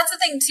that's the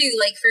thing, too.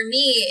 Like, for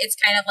me, it's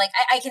kind of like,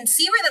 I can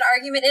see where that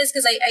argument is,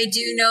 because I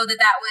do know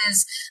that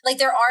was, like,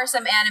 there are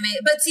some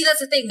anime, but see,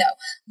 that's the thing, though.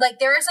 Like,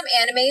 there are some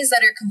animes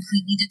that are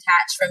completely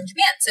detached from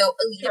Japan. So,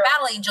 Alita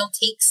Battle Angel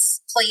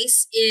takes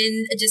place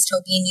in a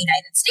dystopian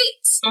United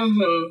States.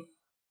 Mm-hmm.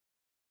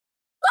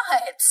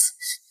 But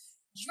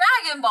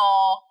Dragon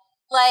Ball,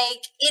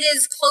 like, it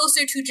is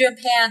closer to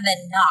Japan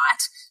than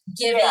not,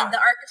 given the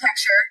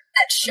architecture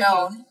that's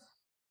shown.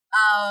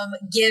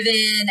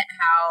 Given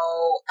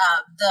how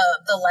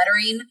the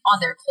lettering on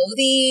their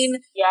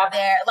clothing,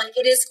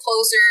 it is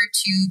closer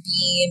to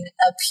being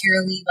a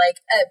purely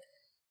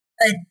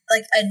a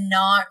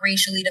not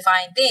racially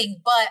defined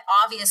thing, but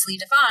obviously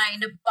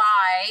defined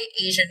by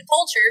Asian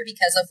culture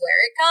because of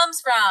where it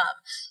comes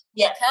from.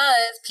 Yes.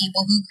 Because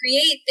people who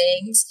create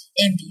things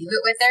imbue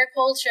it with their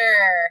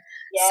culture.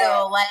 Yes.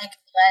 So,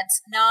 like, let's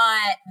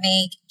not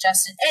make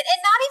Justin... And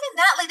not even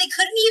that. Like, they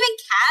couldn't even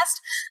cast,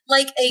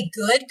 like, a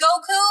good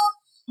Goku.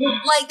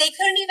 Like, they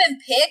couldn't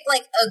even pick,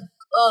 like, a...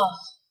 Oh,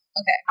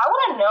 okay. I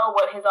want to know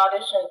what his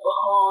audition...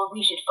 Oh, we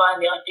should find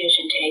the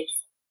audition tapes.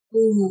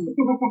 Ooh.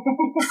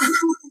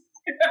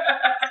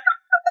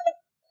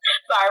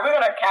 Sorry, we're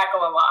going to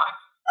cackle a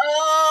lot.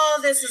 Oh,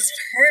 this is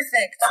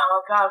perfect.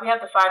 Oh, God, we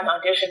have to find the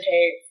audition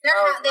tapes. They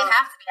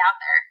have to be out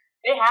there.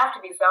 They have to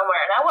be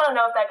somewhere. And I want to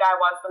know if that guy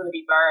wants them to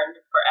be burned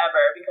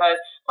forever. Because,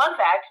 fun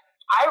fact,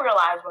 I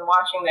realized when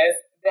watching this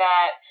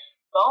that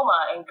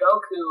Bulma and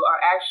Goku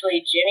are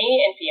actually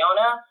Jimmy and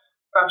Fiona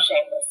from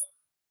Shameless.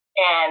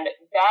 And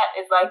that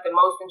is, like, the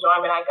most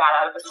enjoyment I got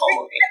out of this whole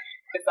movie,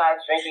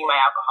 besides drinking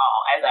my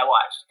alcohol as I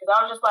watched. Because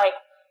I was just like,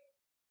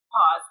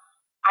 pause.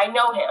 I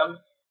know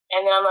him.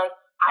 And then I'm like,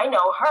 I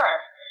know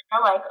her.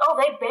 I'm like, oh,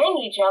 they bang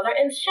each other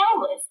in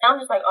Shameless. And I'm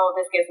just like, oh,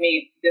 this gives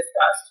me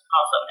disgust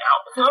also now.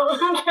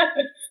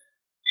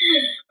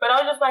 But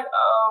I was just like,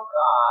 oh,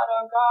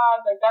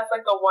 God. Like, that's,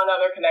 like, the one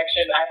other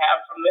connection I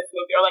have from this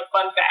movie. Or, like,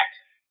 fun fact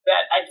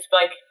that I just feel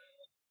like,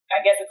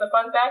 I guess it's a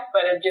fun fact,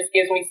 but it just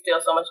gives me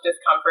still so much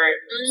discomfort.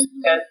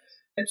 Because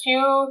the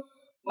two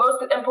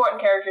most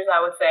important characters,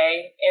 I would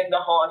say, in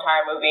the whole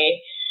entire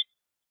movie,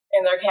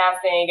 in their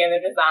casting and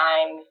their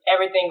design,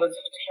 everything was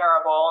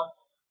terrible.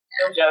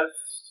 It was just...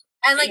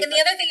 And, like, and the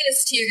other thing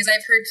is, too, because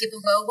I've heard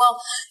people go, well,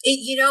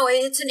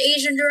 it's an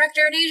Asian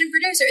director, an Asian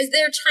producer.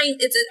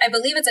 I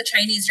believe it's a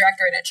Chinese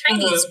director and a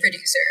Chinese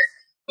producer,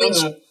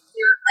 which,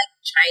 like,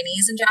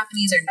 Chinese and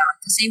Japanese are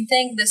not the same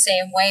thing, the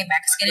same way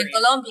Mexican and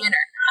Colombian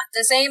are not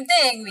the same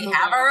thing. We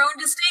have our own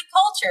distinct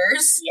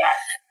cultures.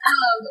 Yes.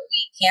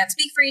 We can't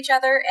speak for each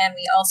other, and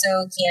we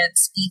also can't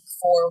speak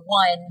for,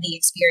 the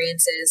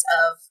experiences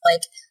of,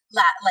 like,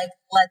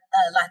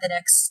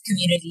 Latinx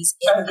communities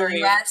in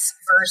the U.S.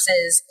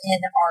 versus in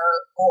our,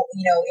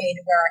 in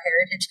where our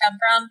heritage come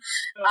from.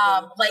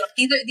 Like,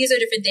 these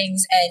are different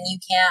things, and you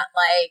can't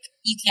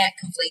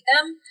conflate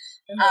them.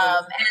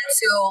 And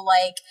so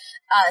like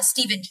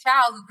Stephen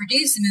Chow, who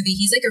produced the movie,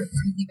 he's like a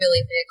really,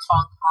 really big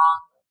Hong Kong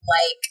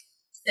like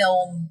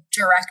film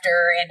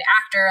director and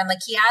actor, and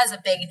like he has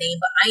a big name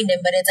behind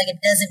him, but it's like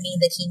it doesn't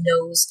mean that he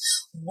knows,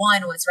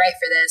 one, what's right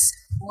for this,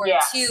 or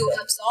two,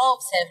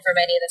 absolves him from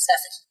any of the stuff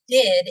that he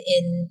did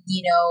in,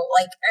 you know,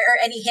 like, or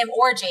any him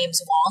or James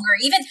Wong or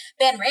even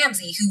Ben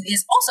Ramsey, who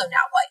is also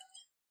now white.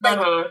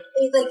 Like,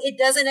 it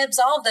doesn't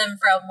absolve them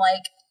from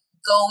like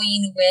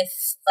going with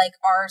like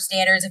our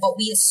standards of what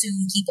we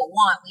assume people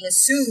want. We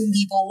assume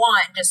people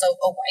want just a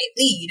white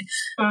lead.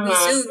 We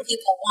assume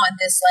people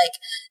want this like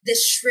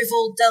this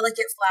shriveled,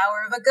 delicate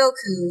flower of a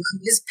Goku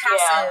who is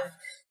passive.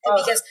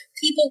 Because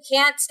people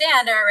can't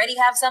stand to already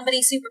have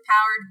somebody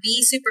superpowered be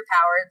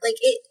superpowered. Like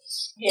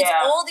it's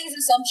all these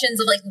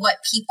assumptions of like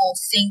what people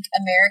think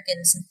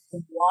Americans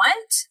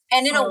want.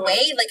 And in a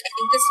way, like I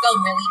think this film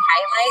really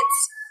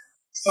highlights.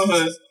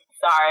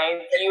 Sorry,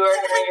 you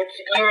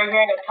were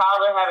hearing a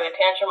toddler having a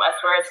tantrum. I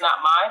swear it's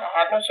not mine. I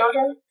have no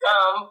children.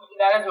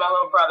 That is my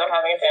little brother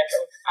having a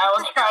tantrum. I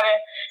will try to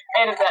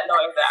edit that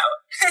noise out.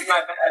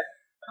 My bad.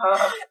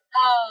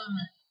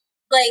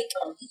 Like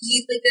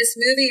this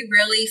movie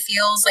really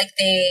feels like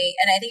they,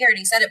 and I think I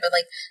already said it, but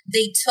like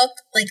they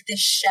took like the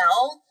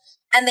shell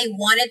and they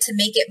wanted to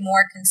make it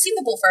more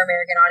consumable for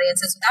American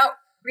audiences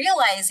without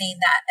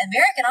realizing that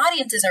American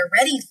audiences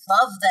already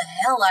love the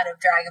hell out of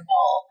Dragon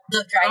Ball,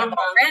 the Dragon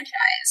Ball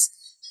franchise.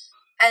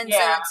 And so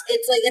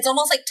it's like, it's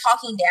almost like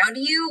talking down to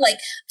you, like,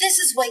 this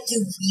is what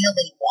you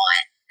really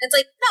want. It's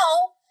like,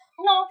 no,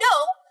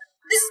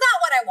 this is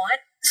not what I want.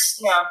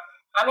 Yeah.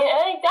 I mean,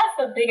 I think that's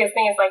the biggest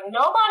thing. It's like,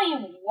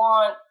 nobody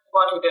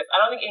wanted this.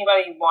 I don't think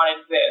anybody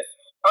wanted this.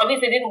 Or at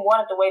least they didn't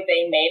want it the way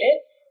they made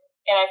it.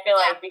 And I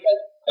feel like, because,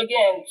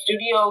 again,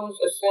 studios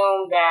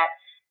assume that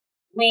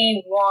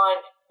we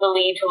want the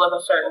lead to look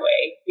a certain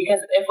way, because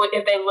if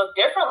they look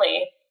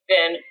differently,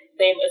 then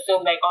they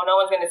assume like, oh,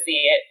 no one's going to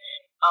see it.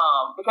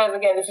 Because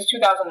again, this is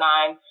 2009.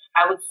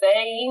 I would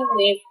say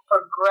we've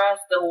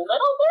progressed a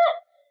little bit.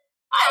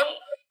 I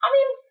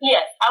mean,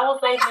 yes, I will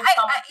say.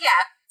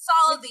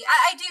 Solidly.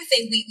 I do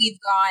think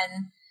we've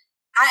gone.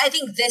 I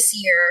think this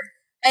year,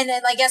 and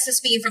then I guess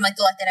speaking from like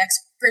the Latinx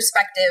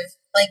perspective,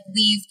 like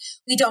we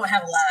don't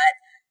have a lot.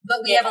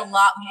 But we have a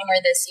lot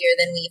more this year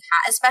than we've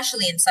had,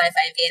 especially in sci-fi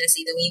and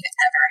fantasy, than we've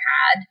ever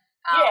had.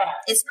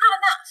 It's not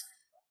enough.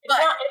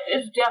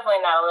 It's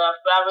definitely not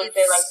enough. But I would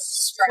say, like,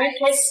 it's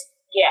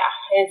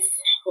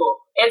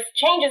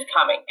change is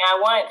coming, and I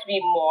want it to be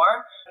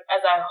more.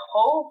 As I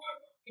hope,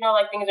 you know,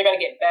 like things are going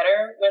to get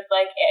better with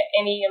like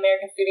any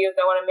American studios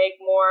that want to make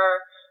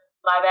more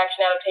live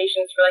action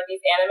adaptations for like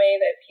these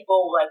anime that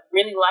people like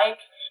really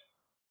like.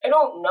 I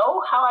don't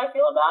know how I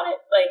feel about it,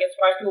 like, as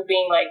far as people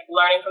being, like,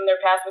 learning from their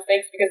past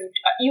mistakes, because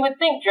you would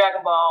think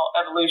Dragon Ball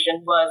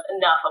Evolution was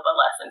enough of a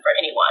lesson for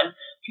anyone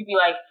to be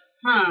like,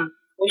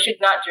 we should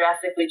not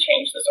drastically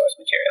change the source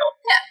material.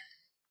 Yeah.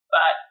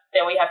 But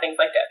then we have things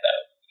like Death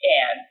Note,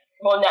 and,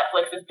 well,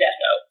 Netflix is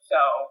Death Note, so.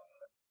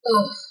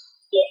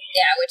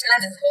 Yeah, which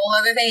that's a whole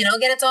other thing.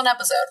 It'll get its own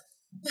episode.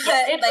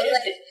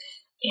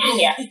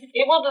 Yeah,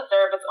 it will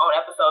deserve its own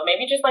episode.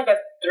 Maybe just like a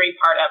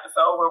 3-part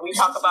episode where we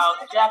talk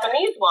about the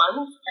Japanese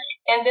ones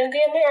and then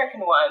the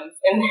American ones.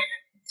 And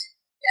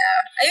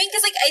I mean,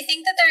 because like I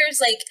think that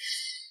there's like,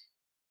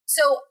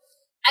 so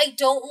I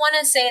don't want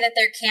to say that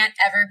there can't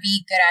ever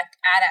be good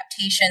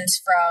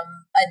adaptations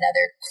from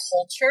another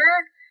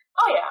culture.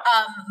 Oh yeah.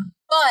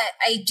 But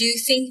I do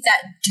think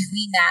that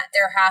doing that,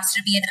 there has to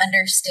be an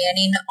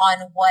understanding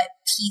on what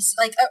piece,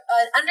 like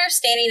an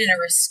understanding and a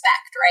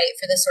respect, right,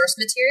 for the source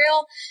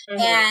material,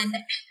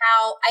 and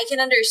how I can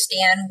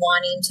understand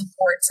wanting to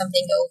port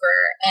something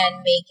over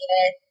and make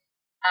it,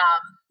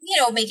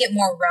 make it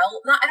more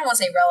I don't want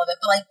to say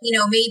relevant, but like,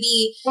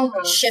 maybe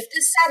shift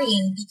the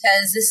setting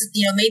because this is,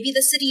 maybe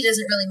the city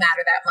doesn't really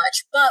matter that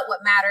much, but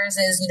what matters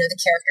is, the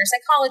character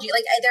psychology.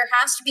 Like there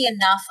has to be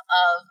enough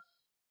of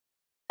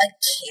a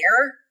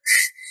care.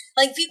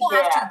 Like people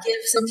have to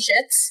give some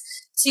shits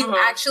to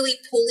actually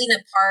pulling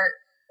apart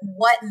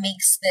what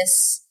makes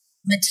this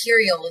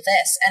material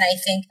this. And I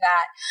think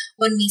that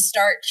when we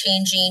start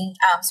changing,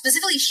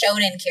 specifically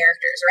shonen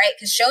characters, right?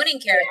 Because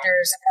shonen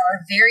characters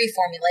are very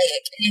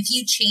formulaic. And if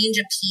you change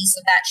a piece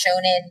of that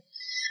shonen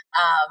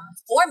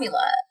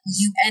formula,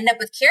 you end up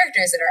with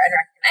characters that are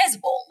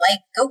unrecognizable,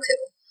 like Goku.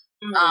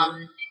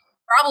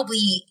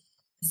 Probably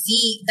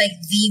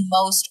the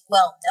most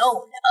well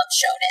known of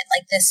shonen.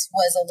 Like this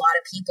was a lot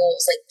of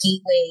people's like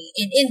gateway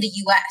in the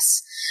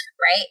US,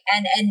 right?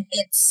 And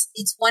it's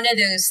one of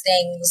those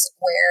things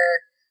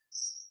where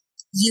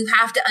you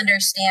have to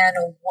understand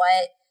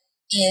what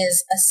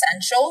is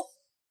essential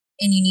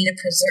and you need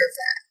to preserve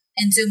that.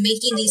 And so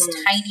making these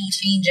tiny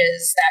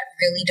changes that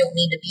really don't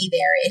need to be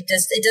there, it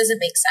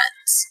doesn't make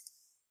sense.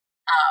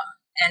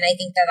 And I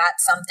think that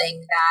that's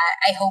something that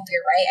I hope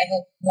you're right. I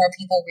hope more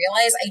people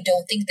realize. I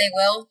don't think they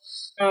will.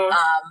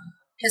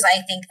 Because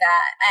I think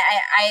that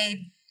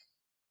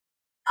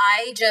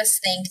I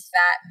just think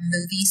that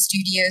movie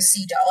studios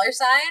see dollar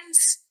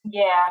signs.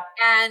 Yeah.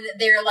 And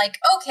they're like,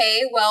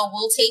 okay, well,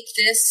 we'll take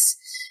this,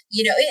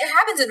 You know, it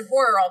happens in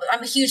horror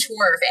I'm a huge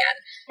horror fan.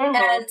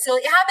 And so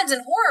it happens in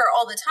horror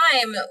all the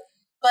time.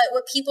 But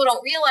what people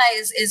don't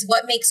realize is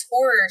what makes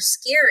horror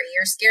scary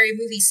or scary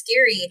movies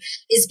scary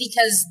is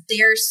because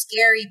they're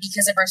scary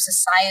because of our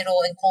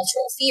societal and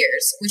cultural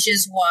fears, which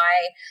is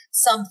why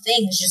some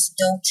things just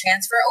don't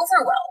transfer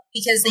over well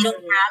because they don't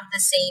have the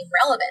same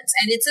relevance.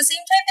 And it's the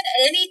same type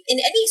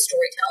in any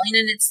storytelling,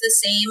 and it's the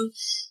same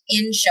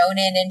in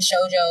shonen and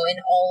shoujo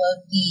and all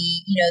of the,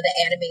 you know, the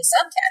anime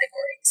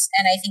subcategories.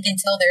 And I think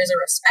until there's a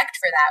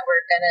respect for that,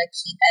 we're gonna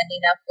keep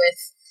ending up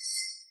with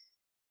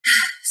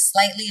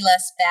slightly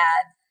less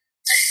bad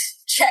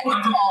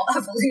Dragon Ball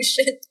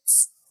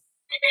evolutions.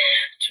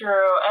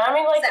 True. And I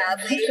mean, like,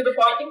 sadly. to the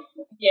point,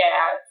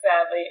 yeah,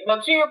 sadly.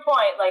 But to your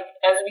point, like,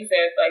 as we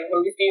said, like,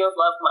 movie studios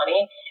love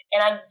money.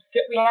 And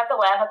we have to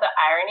laugh at the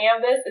irony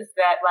of this is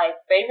that, like,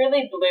 they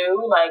really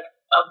blew, like,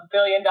 $1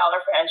 billion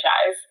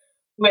franchise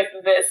with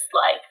this,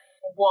 like,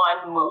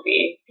 one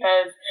movie.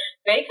 Because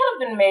they could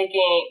have been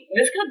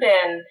this could have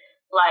been,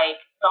 like,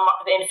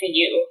 the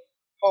MCU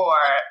for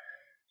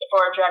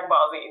Dragon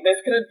Ball Z.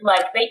 This could have,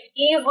 like, they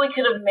easily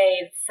could have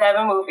made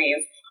 7 movies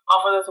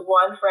off of this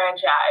one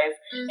franchise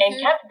and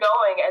kept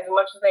going as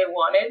much as they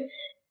wanted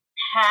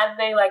had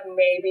they, like,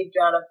 maybe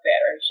done a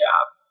better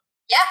job.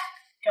 Yeah.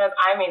 Because,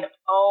 I mean,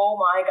 oh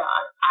my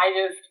god.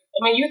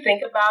 You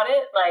think about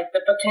it, like, the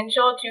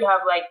potential to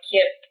have, like,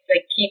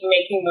 keep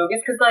making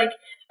movies, because, like,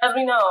 as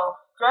we know,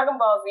 Dragon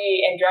Ball Z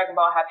and Dragon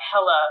Ball have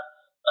hella,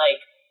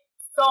 like,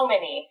 so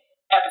many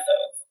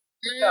episodes.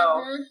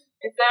 So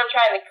instead of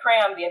trying to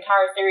cram the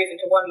entire series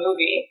into one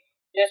movie,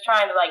 just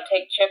trying to, like,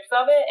 take chips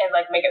of it and,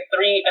 like, make a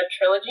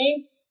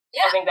trilogy,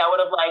 I think that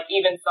would have, like,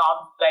 even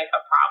solved, like, a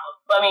problem.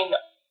 I mean,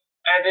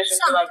 in addition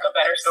to, like, a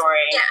better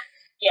story.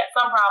 Yeah,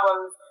 some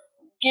problems,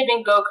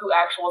 giving Goku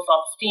actual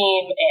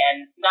self-esteem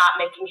and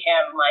not making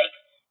him, like,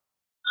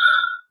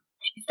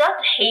 you start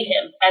to hate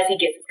him as he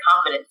gets his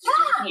confidence, which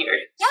is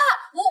weird. Yeah,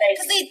 well,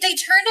 because they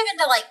turned him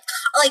into, like,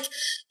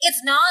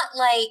 it's not,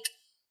 like,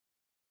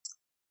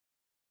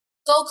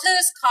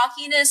 Goku's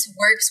cockiness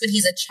works when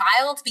he's a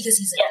child because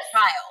he's a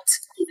child.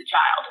 He's a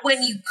child.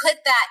 When you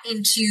put that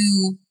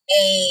into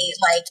a,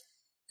 like,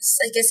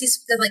 I guess he's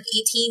like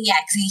 18,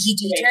 because he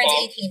turns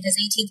 18, his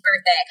 18th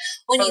birthday.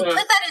 When you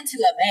put that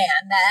into a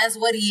man, that's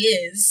what he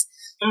is,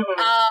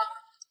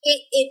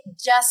 it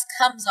just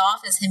comes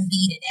off as him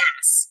being an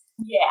ass.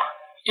 Yeah.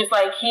 Just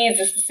like he's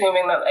just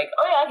assuming that, like,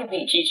 oh yeah, I can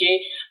beat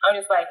Chi-Chi. I'm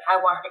just like, I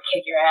want her to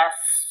kick your ass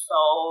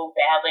so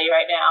badly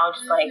right now.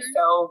 Just like,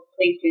 so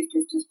please,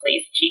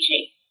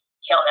 Chi-Chi,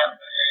 kill him.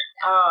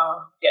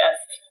 Oh, yes.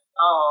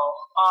 Oh,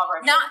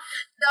 Auburn.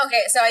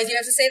 Okay, so I do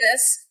have to say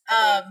this.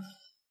 I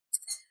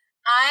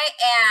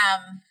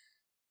am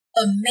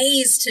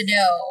amazed to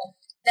know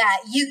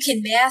that you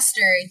can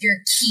master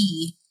your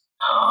ki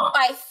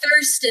by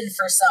thirsting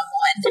for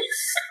someone.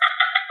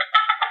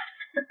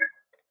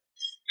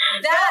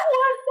 That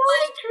was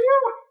so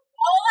true.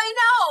 All I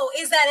know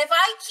is that if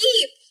I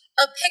keep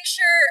a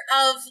picture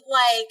of,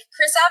 like,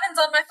 Chris Evans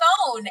on my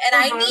phone and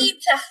I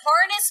need to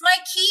harness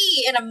my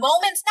ki in a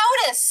moment's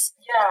notice,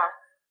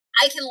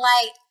 I can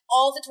light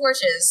all the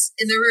torches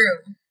in the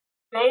room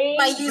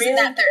by using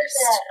that thirst.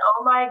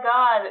 Oh my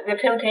god, the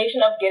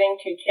temptation of getting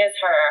to kiss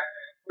her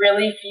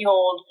really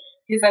fueled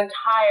his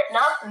entire,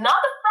 not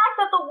the fact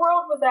that the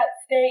world was at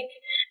stake,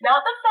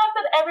 not the fact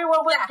that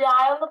everyone would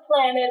die on the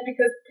planet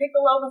because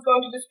Piccolo was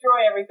going to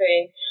destroy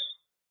everything.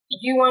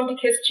 You wanting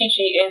to kiss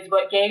Chi-Chi is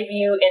what gave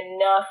you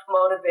enough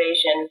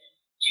motivation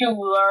to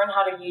learn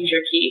how to use your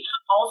ki.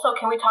 Also,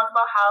 can we talk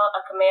about how a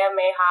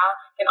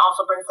Kamehameha can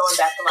also bring someone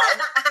back to life?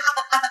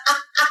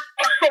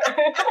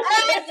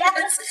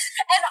 Yes.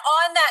 And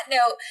on that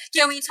note,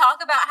 can we talk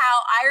about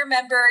how I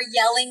remember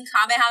yelling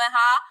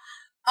Kamehameha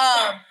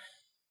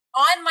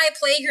on my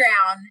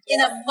playground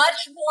in a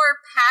much more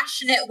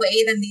passionate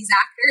way than these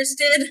actors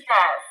did?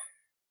 Yes.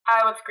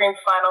 I would scream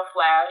Final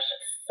Flash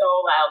so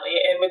loudly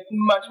and with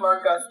much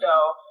more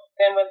gusto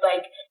than with,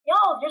 like,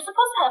 yo, you're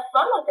supposed to have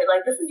fun with it.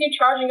 Like, this is you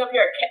charging up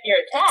your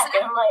attack.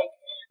 And I'm like,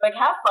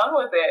 have fun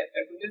with it.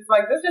 It's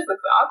like, this just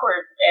looks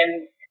awkward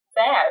and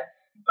sad.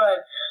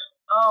 But,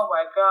 oh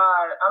my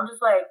god. I'm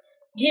just like,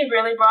 he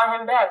really brought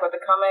him back with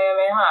the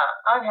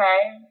Kamehameha.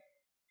 Okay.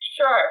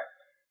 Sure.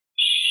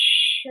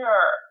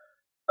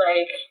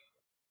 Like,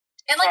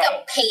 and like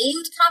a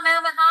pained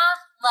Kamehameha,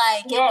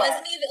 like it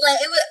wasn't even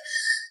like it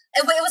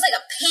was like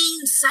a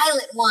pained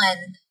silent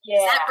one.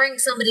 That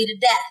brings somebody to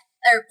death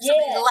or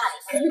somebody to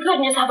life. Because we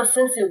couldn't just have a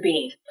sensu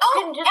bean.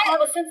 And on top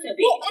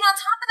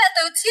of that,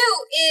 though, too,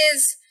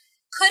 is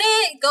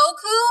couldn't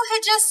Goku had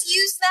just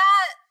used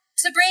that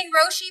to bring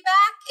Roshi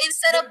back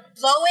instead of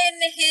blowing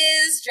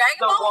his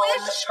Dragon Ball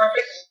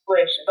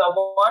wish? The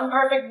one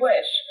perfect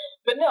wish.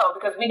 But no,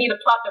 because we need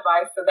a plot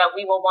device so that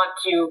we will want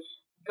to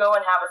go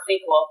and have a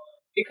sequel.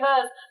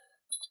 Because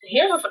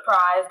here's a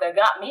surprise that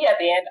got me at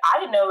the end.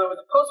 I didn't know there was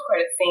a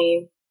post-credit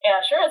scene, and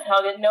I sure as hell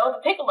didn't know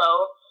the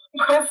Piccolo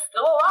was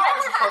still alive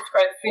in the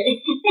post-credit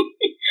scene.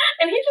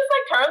 And he just,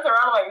 like, turns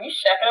around, like, are you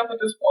shacking up with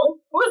this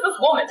woman? Who is this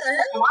woman?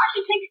 And why is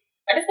she taking...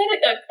 I just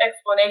need an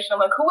explanation.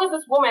 I'm like, who is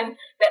this woman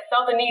that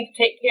felt the need to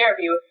take care of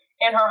you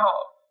in her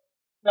home?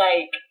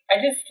 Like,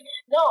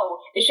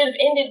 no. It should have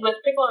ended with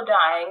Piccolo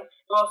dying.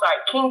 Well, sorry,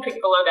 King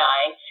Piccolo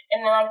dying,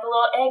 and then like the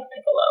little egg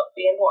Piccolo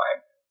being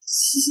born.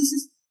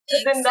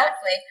 Exactly. Then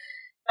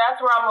that's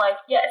where I'm like,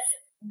 yes,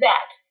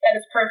 that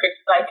is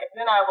perfect. Like,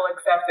 then I will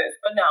accept this.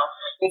 But no,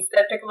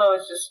 instead Piccolo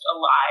is just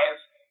alive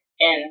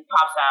and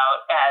pops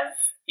out as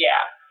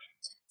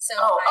So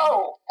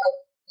go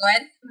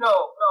ahead. No,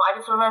 I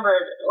just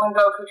remembered when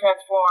Goku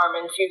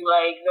transformed into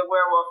like the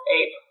werewolf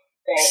ape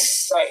thing,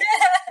 like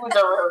because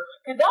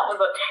that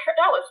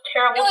was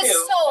terrible too. It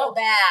was so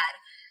bad.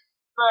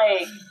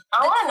 Like,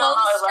 I want to know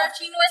how it left.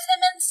 Stretching with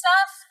him and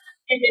stuff,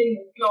 and then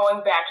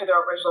going back to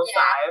their original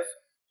size.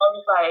 I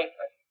was like,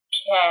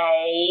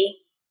 okay,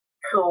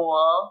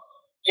 cool.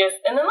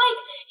 And then like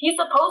he's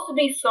supposed to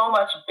be so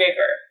much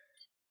bigger.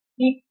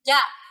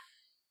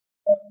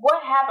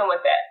 What happened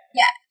with that?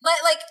 Yeah,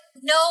 but like,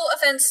 no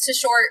offense to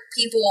short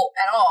people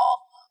at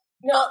all,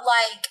 but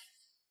like,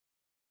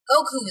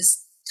 Goku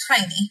is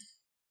tiny,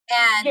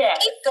 and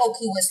Ape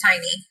Goku was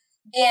tiny,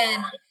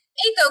 and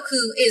Ape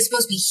Goku is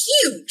supposed to be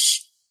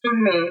huge.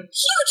 Mm-hmm.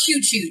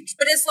 Huge.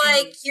 But it's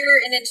like, you're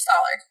an inch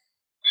taller.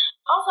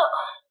 Also,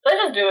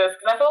 let's just do this,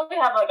 because I feel like we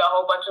have like a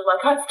whole bunch of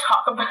like, let's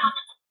talk about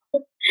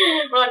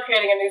we're like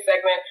creating a new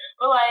segment.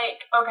 But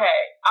like, okay,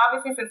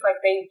 obviously since like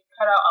they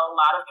cut out a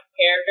lot of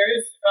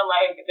characters from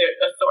like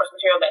the source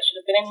material that should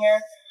have been in here,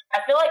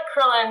 I feel like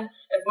Krillin,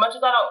 as much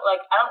as I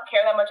don't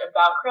care that much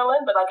about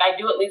Krillin, but like I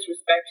do at least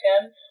respect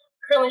him.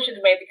 Krillin should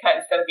have made the cut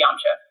instead of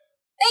Yamcha.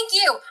 Thank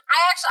you.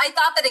 I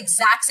thought that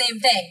exact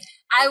same thing.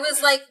 I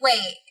was like,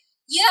 wait,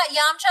 you got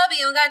Yamcha, but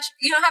you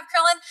don't have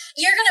Krillin?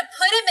 You're gonna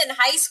put him in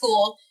high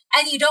school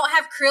and you don't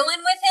have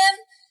Krillin with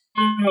him?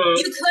 Mm-hmm.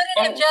 You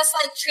couldn't have just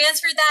like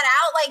transferred that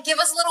out, like give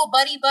us a little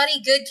buddy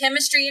good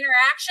chemistry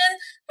interaction.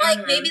 Like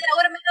maybe that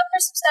would have made up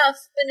for some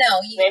stuff. But no,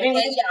 maybe we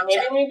would have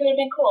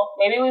been cool.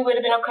 Maybe we would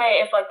have been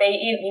okay if like they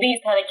at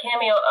least had a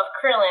cameo of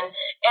Krillin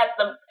at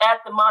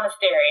the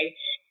monastery.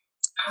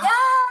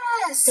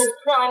 Yes, because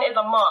Krillin is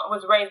a monk,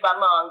 was raised by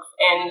monks,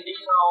 and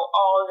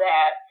all of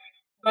that.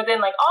 But then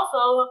like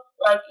also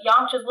like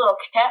Yamcha's little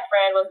cat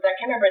friend was there. I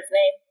can't remember its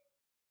name,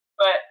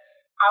 but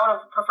I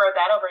would have preferred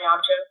that over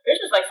Yamcha. There's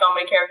just like so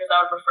many characters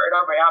I would have preferred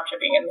over Yamcha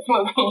being in this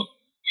movie.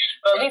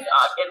 But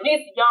at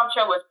least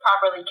Yamcha was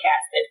properly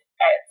casted.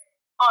 That's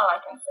all I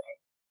can say.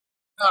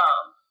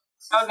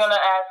 I was gonna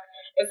ask,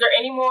 is there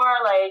any more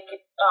like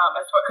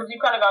because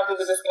you've kind of gone through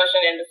the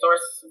discussion in the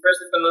source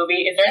versus the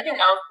movie? Is there anything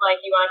else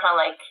like you want to kind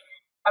of like?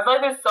 I feel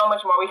like there's so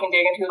much more we can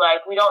dig into.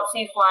 Like we don't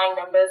see flying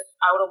Nimbus.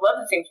 I would have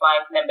loved to see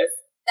flying Nimbus.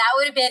 That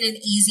would have been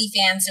an easy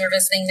fan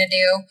service thing to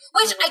do.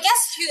 Which I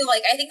guess too,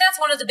 like I think that's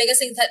one of the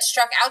biggest things that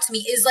struck out to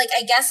me is like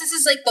I guess this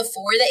is like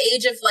before the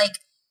age of like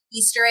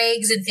Easter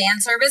eggs and fan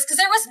service because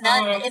there was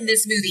none in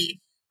this movie.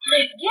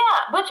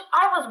 Yeah, which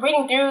I was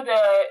reading through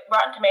the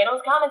Rotten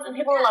Tomatoes comments and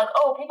people were like,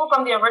 "Oh, people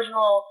from the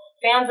original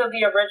fans of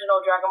the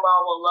original Dragon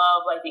Ball will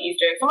love like the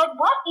Easter eggs." I'm like,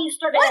 "What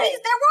Easter eggs?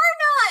 There were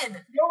none.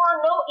 There were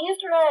no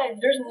Easter eggs.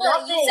 There's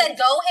nothing." You said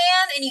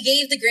Gohan and you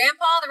gave the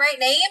grandpa the right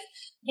name.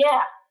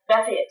 Yeah,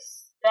 that's it.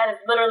 That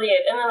is literally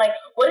it. And then like,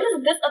 what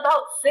is this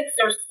about 6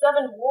 or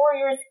 7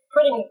 warriors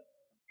putting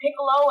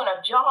Piccolo in a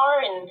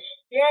jar and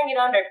burying it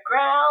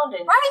underground?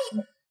 And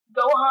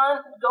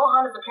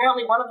Gohan is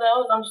apparently one of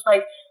those. I'm just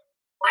like,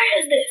 where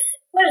is this?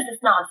 Where is this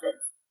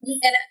nonsense?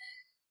 And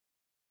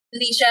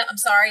Nisha,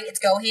 I'm sorry, it's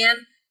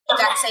Gohan. You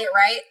gotta say it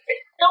right. I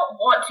don't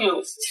want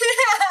to.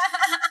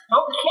 No,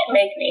 you can't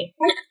make me.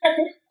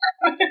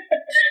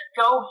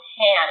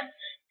 Gohan.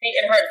 See,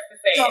 it hurts to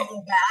say it.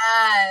 So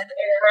bad.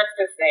 It hurts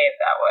to say it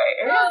that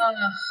way.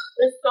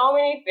 There's so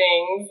many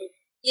things.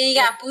 Yeah, you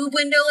got Boob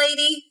Window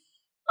Lady.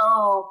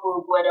 Oh,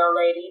 Boob Widow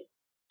Lady.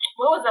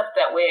 What was up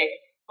with that wig?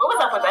 What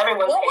was up with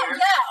everyone's hair?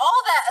 Yeah,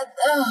 all that.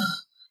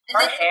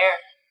 Her hair.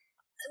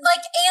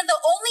 Like, and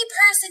the only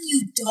person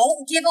you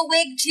don't give a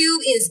wig to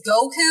is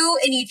Goku,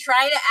 and you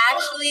try to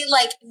actually,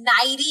 like,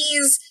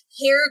 90s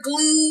hair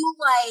glue,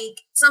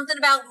 like, something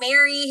about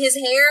marry his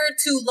hair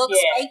to look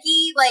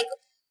spiky, like...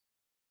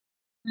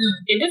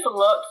 It just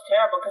looks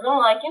terrible, because I'm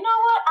like, you know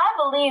what? I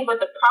believe with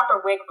the proper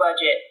wig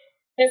budget,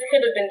 this could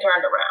have been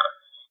turned around.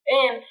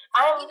 And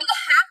even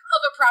half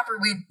of a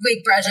proper wig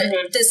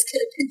budget, this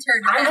could have been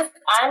turned around.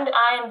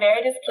 I am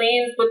very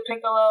displeased with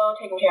Piccolo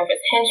taking care of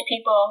his hinge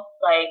people.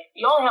 Like,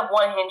 you only have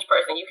one hinge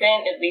person. You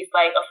couldn't at least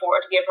like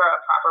afford to give her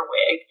a proper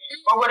wig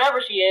or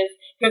whatever she is,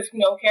 because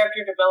no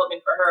character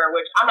development for her.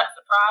 Which I'm not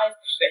surprised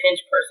she's a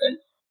hinge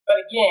person.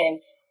 But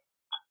again,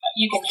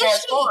 you can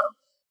transform.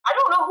 I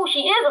don't know who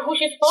she is or who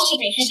she's supposed to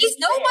be. She's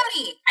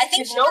nobody. I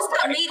think she just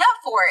got made up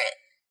for it.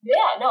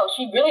 Yeah, no,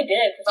 she really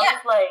did. Because I'm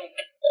just like,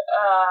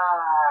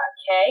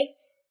 okay,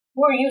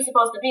 who are you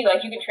supposed to be?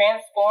 Like, you can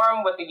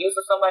transform with the use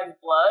of somebody's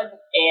blood,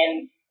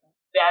 and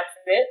that's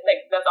it?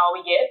 Like, that's all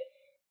we get?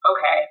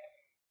 Okay.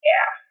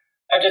 Yeah.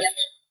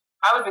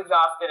 I was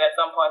exhausted at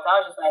some points. I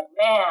was just like,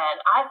 man,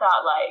 I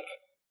thought, like,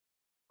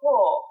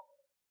 cool.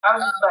 I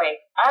was just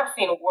like, I've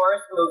seen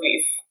worse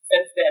movies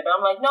since then. But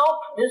I'm like,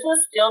 nope, this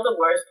is still the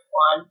worst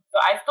one. So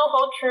I still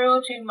hold true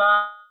to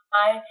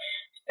my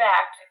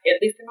fact, at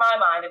least in my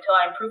mind, until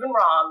I'm proven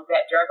wrong,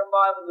 that Dragon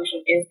Ball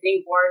Evolution is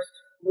the worst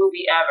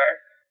movie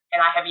ever. And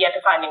I have yet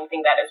to find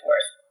anything that is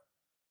worse.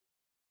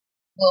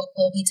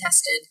 We'll be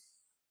tested.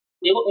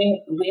 We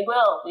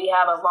will. We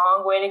have a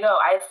long way to go.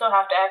 I still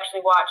have to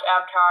actually watch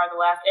Avatar: The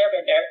Last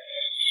Airbender.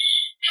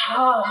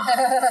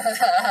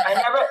 I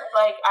never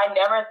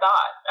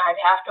thought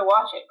I'd have to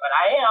watch it, but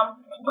I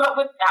am. But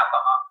with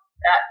alcohol,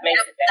 that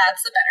makes it better.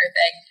 That's the better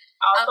thing.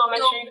 Also,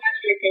 make sure you guys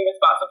drinking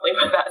responsibly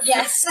with that.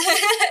 Yes.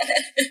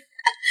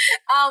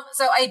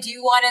 So I do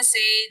want to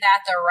say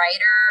that the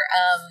writer,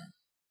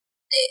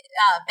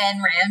 Ben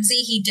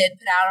Ramsey, he did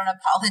put out an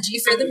apology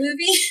for the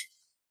movie.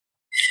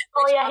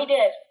 Oh yeah, he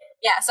did.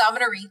 Yeah, so I'm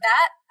going to read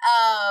that.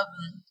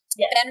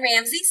 Yes. Ben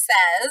Ramsey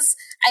says,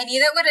 I knew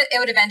that it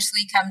would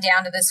eventually come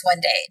down to this one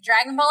day.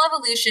 Dragon Ball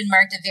Evolution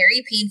marked a very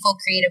painful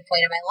creative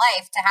point in my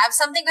life. To have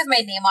something with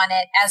my name on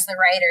it as the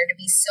writer to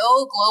be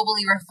so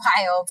globally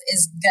reviled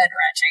is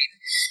gut-wrenching.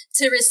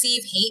 To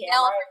receive hate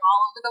mail from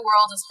all over the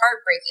world is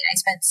heartbreaking. I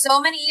spent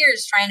so many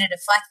years trying to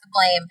deflect the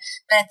blame,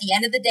 but at the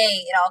end of the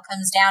day, it all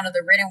comes down to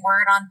the written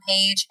word on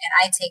page, and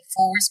I take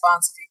full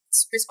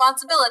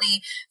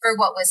responsibility for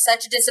what was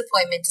such a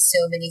disappointment to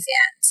so many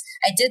fans.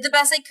 I did the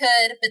best I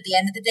could, but at the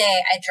end of the day,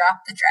 I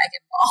dropped the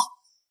Dragon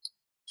Ball.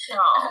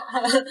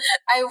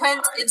 I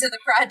went into the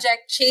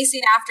project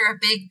chasing after a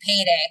big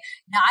payday,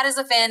 not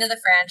as a fan of the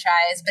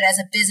franchise, but as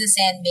a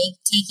businessman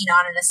taking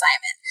on an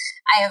assignment.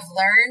 I have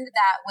learned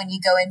that when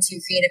you go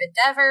into creative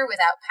endeavor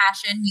without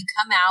passion, you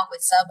come out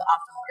with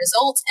suboptimal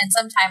results and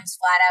sometimes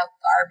flat out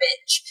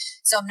garbage.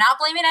 So I'm not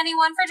blaming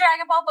anyone for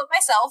Dragon Ball but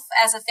myself.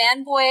 As a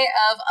fanboy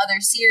of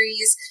other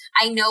series,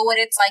 I know what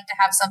it's like to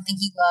have something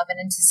you love and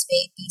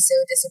anticipate be so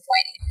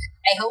disappointing.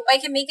 I hope I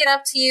can make it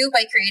up to you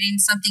by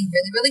creating something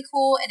really, really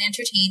cool and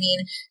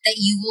entertaining that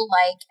you will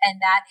like,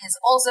 and that is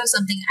also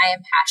something I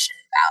am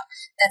passionate about.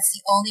 That's the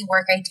only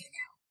work I do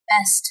now.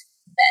 Best,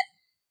 Ben.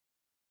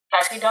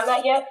 Have you done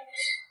that yet?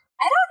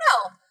 I don't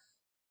know.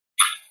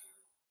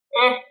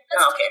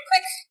 Let's do it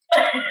quick.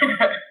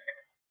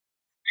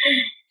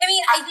 I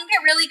mean, I think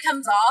it really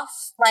comes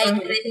off, like, I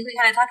think we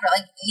kind of talked about,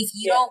 like, if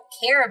you don't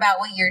care about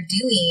what you're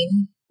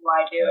doing,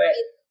 why do it?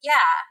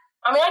 Yeah.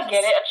 I mean, I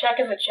get it. A check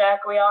is a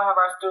check. We all have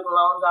our student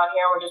loans out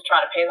here. We're just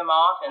trying to pay them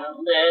off and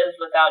live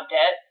without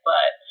debt.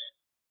 But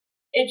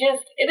it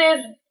is,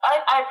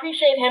 I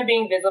appreciate him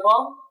being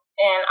visible,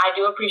 and I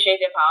do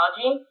appreciate the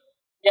apology.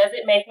 Does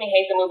it make me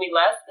hate the movie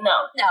less?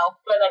 No. No.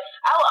 But, like,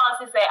 I will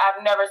honestly say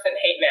I've never sent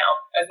hate mail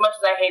as much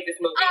as I hate this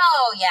movie.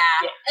 Oh,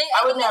 yeah.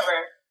 I would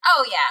never.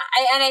 Oh, yeah.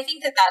 And I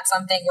think that that's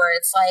something where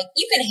it's like,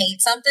 you can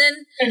hate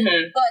something,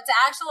 but to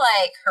actually,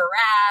 like,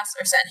 harass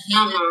or send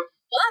hate,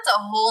 well, that's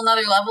a whole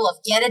nother level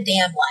of get a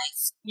damn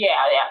life. Yeah.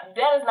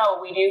 That is not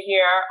what we do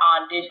here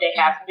on Did You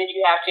Have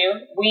To?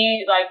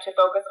 We like to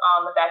focus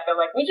on the fact that,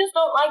 like, we just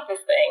don't like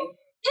this thing.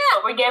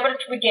 Yeah. So we gave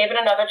it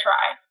another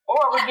try.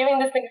 Or we're giving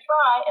this thing a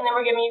try, and then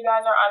we're giving you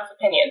guys our honest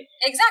opinion.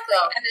 Exactly.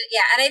 So.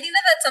 And I think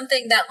that that's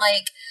something that,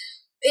 like,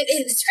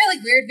 it's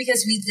really weird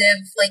because we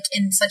live, like,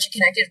 in such a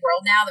connected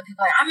world now that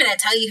people are like, I'm going to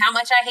tell you how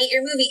much I hate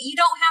your movie. You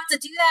don't have to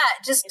do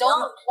that. Just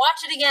don't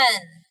watch it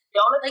again.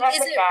 Don't attack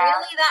the cast. Is it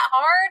really that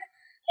hard?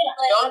 Yeah.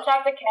 Like, don't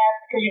attack the cast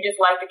because you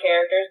dislike the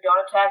characters. Don't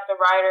attack the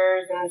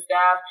writers and the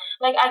staff.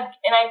 Like, I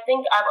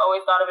think I've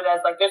always thought of it as,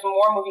 like, there's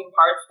more moving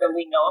parts than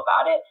we know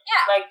about it.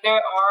 Yeah. Like,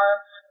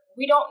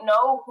 we don't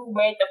know who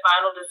made the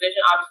final decision.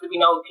 Obviously, we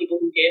know the people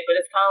who did, but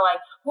it's kind of like,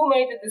 who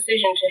made the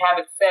decision to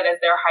have it set as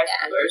their high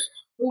schoolers?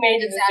 Who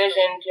made the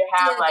decision to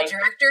have, Did the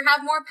director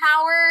have more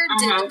power?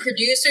 Did the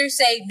producer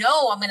say,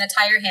 no, I'm going to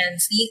tie your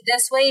hands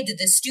this way? Did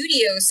the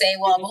studio say,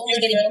 well, I'm only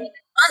going to give you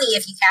money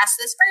if you cast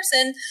this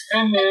person?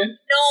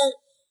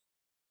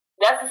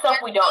 That's the stuff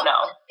we don't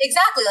know.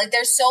 Exactly. Like,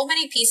 there's so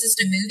many pieces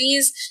to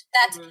movies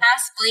that to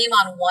cast blame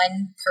on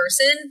one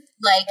person,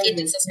 like, it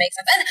just doesn't make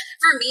sense. And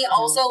for me,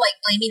 also, like,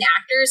 blaming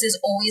actors is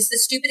always the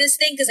stupidest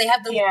thing because they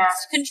have the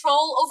least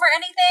control over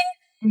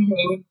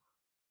anything.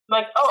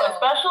 Like,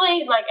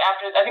 especially, like,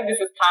 after, I think this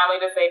is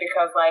timely to say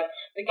because, like,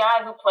 the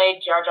guy who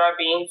played Jar Jar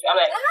Binks, I'm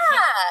like,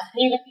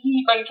 he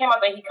it came out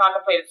that he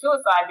contemplated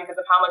suicide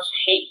because of how much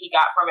hate he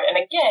got from it. And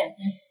again,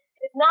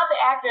 it's not the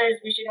actors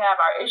we should have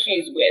our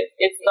issues with.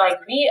 It's like,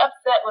 be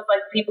upset with,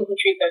 like, people who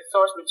treat their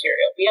source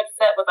material. Be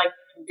upset with, like,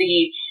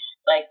 the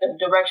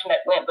direction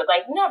it went, but,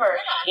 like, never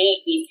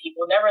hate these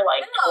people. Never,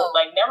 like,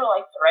 never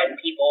threaten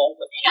people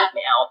with hate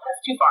mail.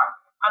 That's too far.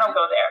 I don't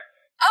go there.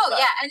 Oh,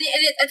 but. Yeah, and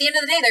at the end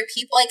of the day, there are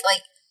people, like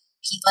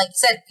you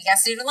said, we got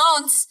student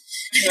loans.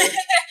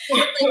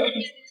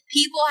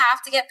 People have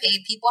to get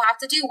paid. People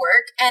have to do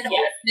work. And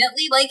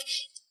ultimately, like,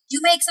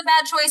 you make some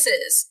bad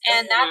choices.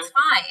 And that's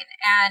fine.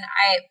 And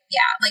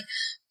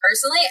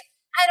personally,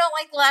 I don't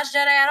like The Last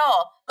Jedi at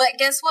all. But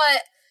guess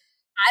what?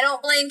 I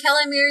don't blame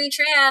Kelly Marie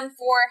Tran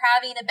for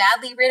having a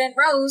badly written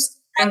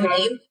Rose. I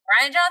blame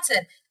Rian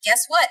Johnson.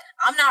 Guess what?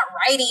 I'm not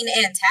writing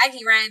and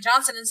tagging Rian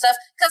Johnson and stuff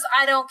because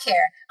I don't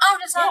care. I'm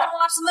just not going to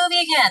watch the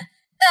movie again.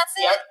 That's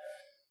it.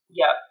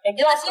 Yep,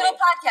 exactly. Unless you have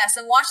a podcast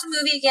and watch the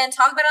movie again,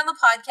 talk about it on the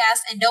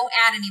podcast, and don't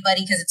add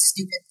anybody because it's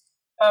stupid.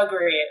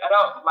 Agreed. I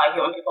don't like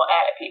it when people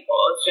add people.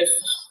 It's just...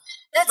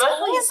 That's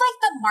always like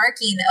the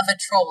marking of a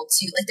troll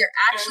too. Like they're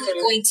actually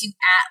going to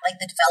at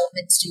like the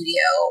development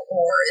studio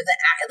or the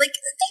like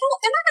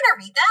they're not gonna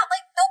read that.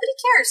 Like nobody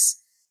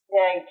cares.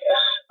 Yeah,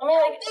 I mean,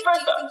 like, how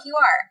big do you think you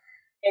are?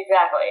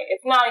 Exactly.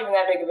 It's not even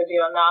that big of a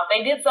deal. Now, if they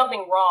did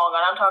something wrong,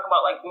 and I'm talking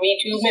about like Me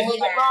Too, maybe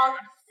wrong,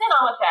 then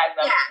I'm gonna tag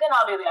them. Yeah. Then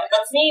I'll do that.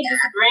 But me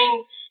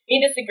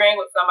disagreeing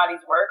with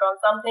somebody's work on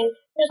something,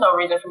 there's no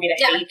reason for me to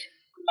hate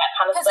that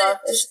kind of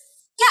stuff.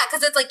 Because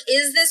it's like,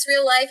 is this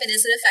real life and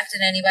is it affecting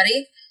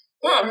anybody?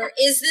 Or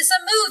is this a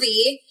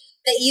movie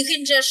that you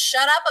can just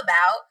shut up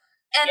about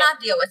and not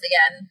deal with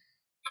again?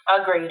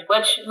 Agreed.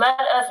 Which let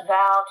us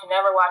vow to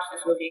never watch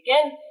this movie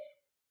again.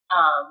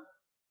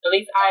 At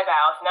least I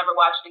vow to never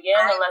watch it again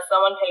unless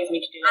someone pays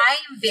me to do it.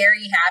 I am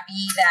very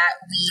happy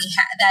that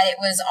that it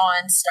was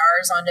on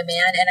Starz on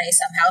Demand, and I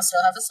somehow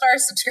still have a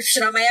Starz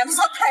subscription on my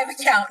Amazon Prime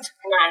account.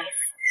 Nice.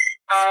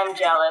 I'm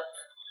jealous.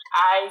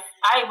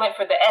 I went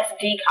for the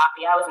SD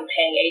copy. I wasn't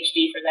paying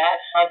HD for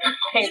that.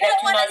 You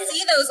don't want to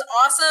see those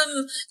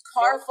awesome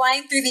car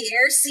flying through the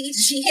air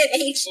CG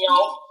and HD.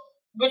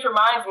 Which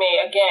reminds me,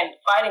 again,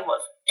 fighting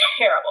was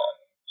terrible.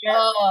 It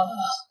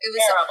was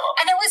terrible.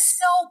 And it was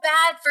so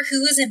bad for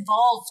who was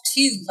involved,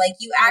 too.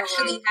 Like, you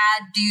actually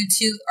had dudes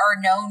who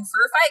are known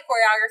for fight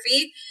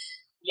choreography.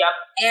 Yep.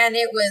 And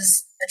it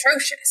was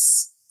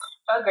atrocious.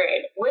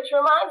 Agreed. Which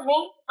reminds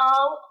me,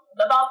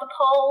 about the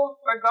poll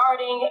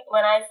regarding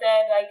when I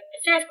said, like, a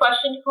serious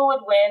question, who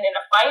would win in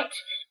a fight?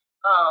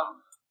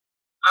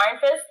 Iron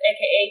Fist,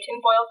 aka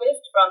Tinfoil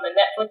Fist from the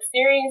Netflix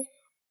series,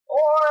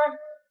 or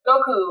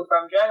Goku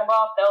from Dragon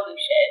Ball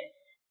Fellution.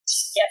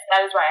 Yes,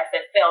 that is right, I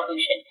said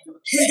Fellution.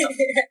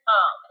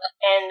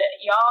 And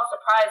y'all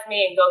surprised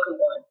me and Goku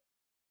won.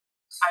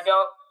 I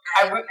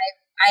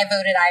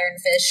voted Iron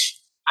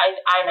Fish.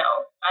 I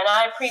know, and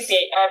I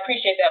appreciate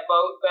that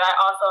vote, but I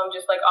also am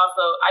just like,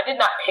 I did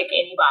not pick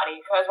anybody,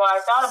 because when I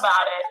thought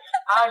about it,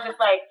 I was just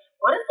like,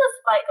 what is this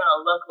fight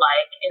gonna look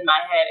like in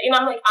my head? You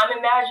know, I'm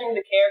imagining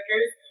the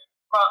characters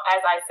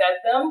as I said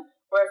them,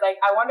 whereas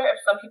like, I wonder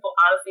if some people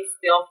honestly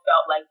still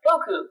felt like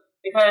Goku,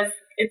 because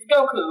it's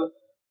Goku,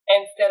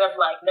 instead of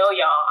like, no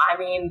y'all, I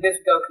mean this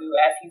Goku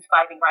as he's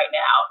fighting right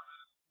now.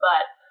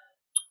 But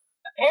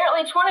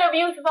apparently 20 of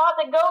you thought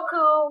that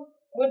Goku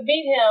would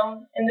beat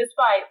him in this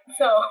fight,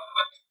 so...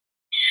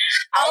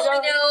 All I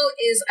know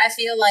is I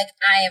feel like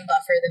I am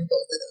buffer than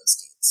both of those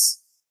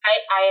dudes.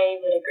 I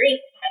would agree.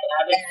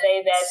 I would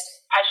say that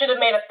I should have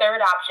made a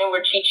third option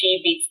where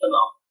Chi-Chi beats them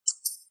all.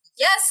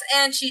 Yes,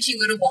 and Chi-Chi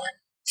would have won.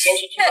 And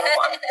Chi-Chi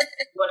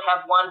would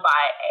have won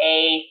by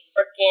a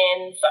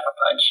freaking sucker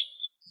punch.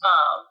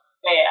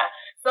 Yeah.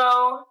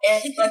 So,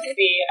 let's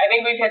see. I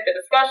think we've hit the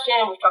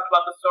discussion. We've talked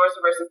about the source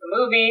versus the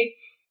movie.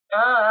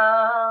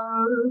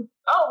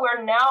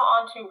 We're now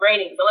on to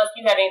ratings. Unless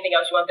you had anything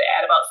else you want to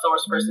add about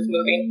source versus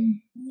movie.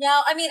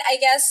 No, I mean, I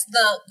guess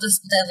the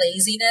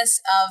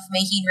laziness of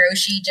making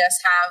Roshi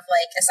just have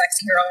like a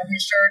sexy girl on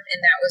his shirt,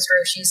 and that was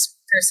Roshi's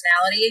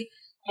personality.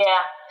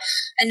 Yeah.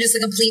 And just a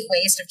complete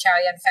waste of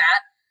Chow Yun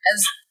Fat as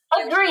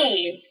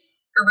Agreed.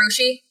 Or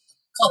Roshi.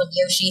 Call him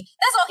Yoshi.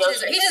 That's all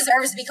Yoshi. He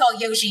deserves to be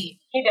called Yoshi.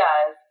 He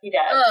does.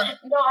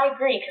 No, I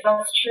agree, because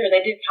that's true.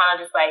 They did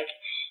kind of just like,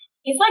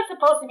 he's like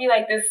supposed to be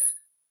like this,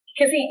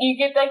 because you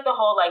get like the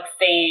whole like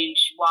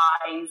stage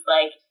wise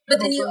like.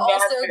 But then you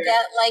also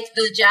get like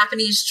the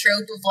Japanese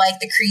trope of like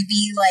the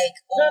creepy like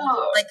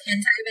old like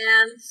hentai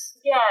man.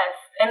 Yes,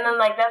 and then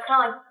like that's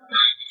kind of like,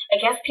 I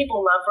guess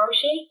people love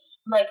Roshi.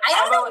 Like I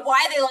don't know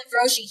why they like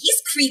Roshi.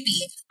 He's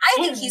creepy.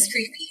 I think he's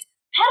creepy.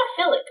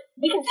 Pedophilic.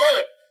 We can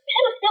say it.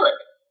 Pedophilic.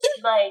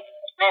 Like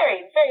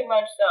very, very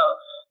much so.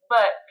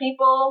 But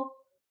people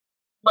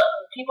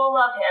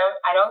love him.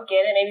 I don't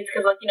get it. Maybe it's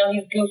because, like, you know,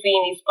 he's goofy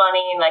and he's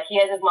funny and, like, he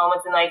has his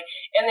moments. And, like,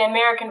 in the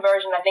American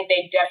version, I think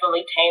they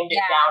definitely tamed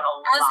it down a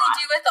lot. As they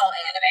do with all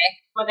anime.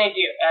 But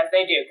as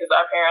they do, because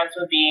our parents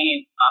would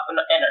be up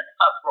in an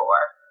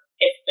uproar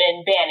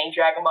in banning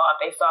Dragon Ball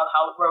if they saw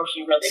how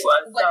Roshi really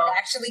was. What it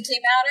actually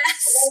came out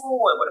as?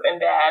 Oh, it would have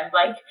been bad.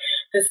 Like,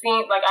 the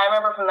scene, like, I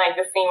remember from, like,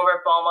 the scene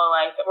where Bulma,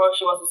 like,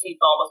 Roshi wants to see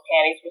Bulma's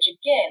panties, which,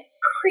 again,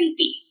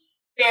 creepy.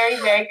 Very,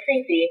 very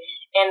creepy.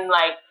 And,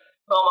 like,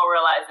 Bulma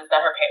realizes that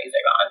her panties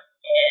are gone,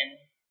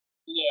 and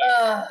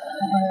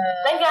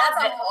thank God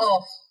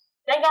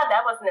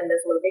that wasn't in this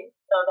movie.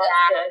 So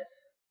that's good.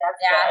 That's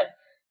good.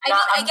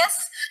 I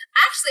guess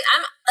actually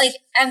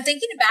I'm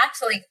thinking back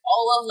to like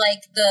all of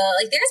like the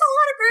like there's a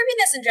lot of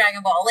groovyness in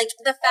Dragon Ball. Like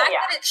the fact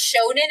that it's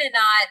shonen and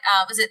not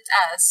was it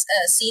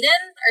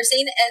seinen or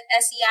seinen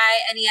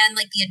SEINEN,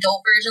 like the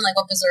adult version, like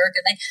what Berserk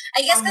and like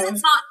I guess because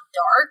it's not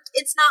dark,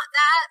 it's not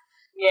that.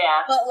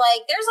 Yeah. But,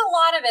 like, there's a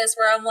lot of this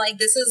where I'm like,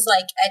 this is,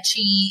 like,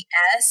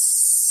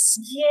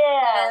 ecchi-esque.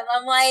 Yeah. And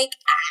I'm like,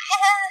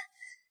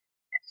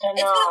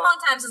 It's been a long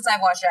time since I've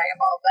watched Dragon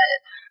Ball,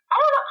 but... I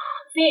don't know.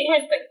 See,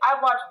 here's the thing.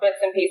 I've watched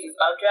bits and pieces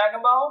of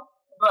Dragon Ball,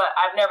 but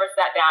I've never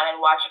sat down and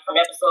watched it from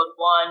episode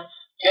 1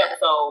 to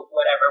episode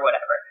whatever.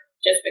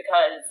 just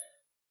because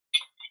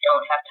I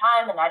don't have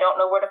time and I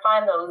don't know where to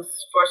find those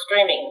for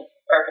streaming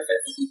purposes.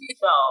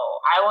 So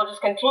I will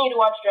just continue to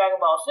watch Dragon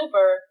Ball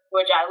Super,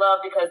 which I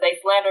love because they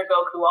slander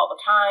Goku all the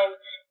time,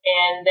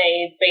 and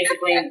they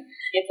basically,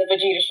 it's a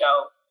Vegeta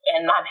show,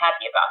 and I'm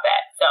happy about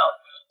that. So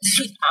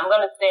I'm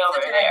going to stay over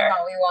there. Dragon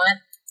Ball we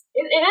want.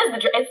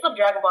 It's the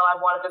Dragon Ball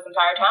I've wanted this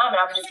entire time, and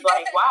I'm just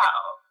like,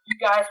 wow,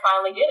 you guys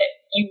finally did it.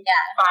 You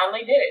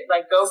finally did it.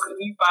 Like, Goku,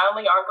 you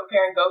finally are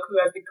comparing Goku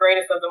as the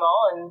greatest of them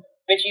all, and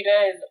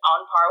Vegeta is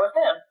on par with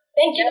him.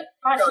 Thank you.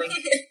 Finally.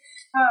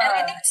 And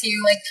I think too,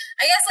 like,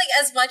 I guess, like,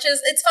 as much as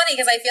it's funny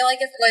because I feel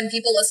like when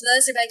people listen to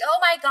this, they're like, "Oh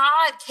my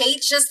God,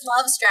 Kate just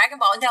loves Dragon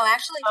Ball." No,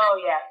 actually,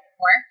 more.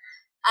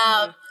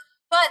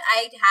 But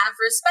I have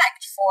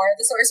respect for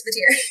the source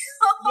material.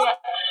 Yeah.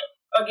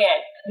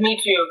 Again, me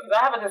too. Because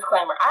I have a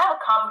disclaimer. I have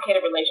a complicated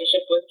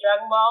relationship with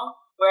Dragon Ball.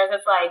 Whereas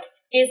it's like,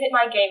 is it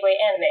my gateway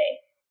anime?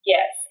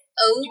 Yes.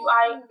 Oh, do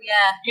I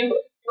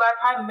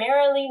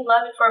primarily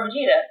love it for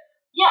Vegeta?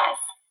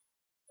 Yes.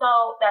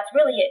 So that's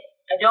really it.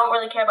 I don't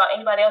really care about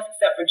anybody else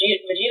except for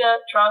Vegeta,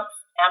 Trunks,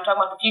 and I'm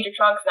talking about the future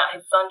Trunks, not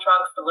his son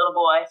Trunks, the little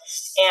boy,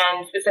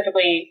 and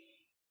specifically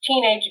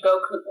teenage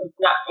Goku,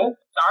 Gohan,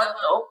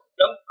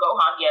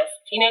 yes.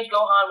 Teenage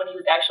Gohan when he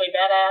was actually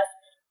badass,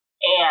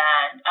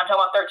 and I'm talking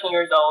about 13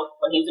 years old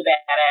when he was a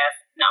badass.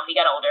 Now he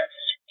got older.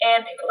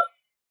 And Piccolo.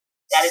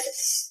 That is it.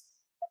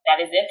 That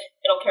is it.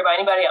 I don't care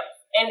about anybody else.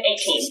 And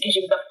 18, because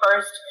she was the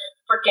first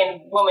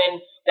freaking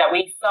woman that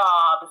we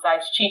saw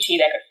besides Chi-Chi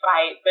that could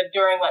fight, but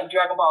during like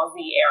Dragon Ball Z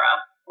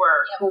era,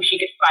 where who she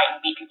could fight and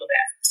beat people's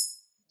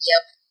ass.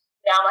 Yep.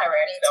 Now my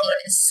rant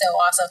is so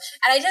awesome.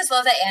 And I just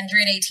love that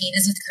Android 18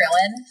 is with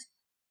Krillin.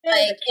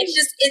 Like, it's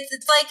just,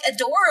 it's like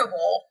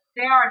adorable.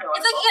 They are adorable.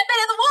 It's like Ant-Man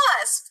and the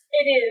Wasp.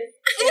 It is.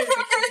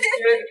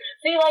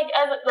 See, like,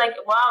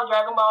 wow,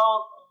 Dragon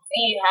Ball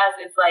Z has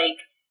its,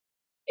 like,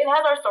 it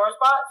has our sore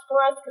spots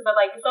for us, because,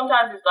 like,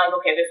 sometimes it's like,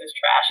 okay, this is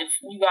trash. It's,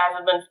 you guys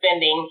have been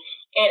spending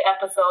 8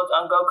 episodes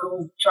on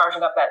Goku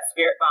charging up that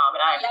spirit bomb,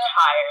 and I am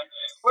tired.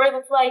 Whereas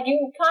it's like,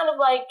 you kind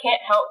of, like,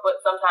 can't help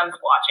but sometimes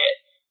watch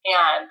it.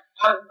 And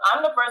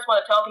I'm the first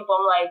one to tell people,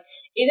 I'm like,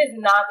 it is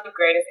not the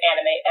greatest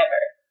anime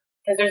ever,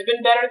 because there's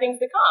been better things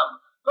to come.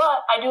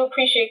 But I do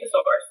appreciate the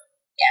source.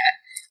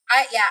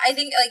 I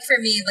think, like, for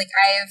me, like,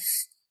 I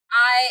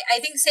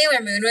think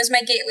Sailor Moon was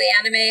my gateway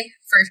anime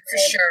for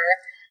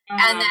sure.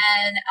 And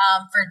then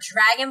for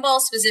Dragon Ball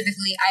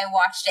specifically, I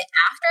watched it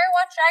after I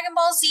watched Dragon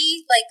Ball Z,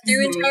 like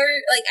through entire,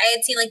 like I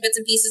had seen like bits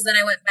and pieces, then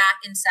I went back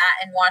and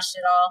sat and watched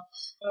it all.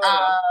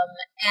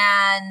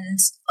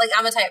 And like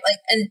I'm a type,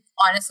 like, and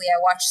honestly,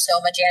 I watched so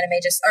much anime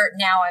or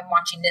now I'm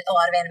watching a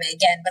lot of anime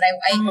again, but I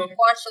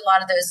watched a lot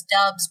of those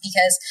dubs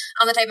because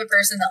I'm the type of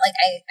person that like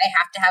I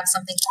have to have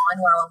something on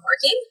while I'm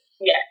working.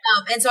 Yeah.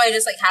 And so I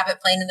just like have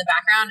it playing in the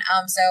background.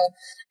 So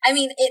I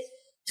mean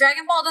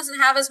Dragon Ball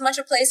doesn't have as much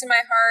a place in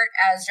my heart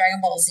as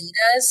Dragon Ball Z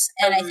does,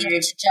 and I think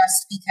it's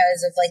just because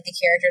of like the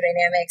character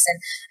dynamics.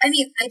 And I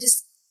mean, I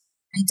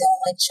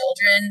don't like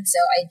children, so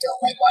I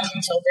don't like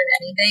watching children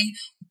anything.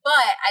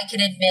 But I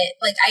can admit,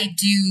 like, I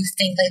do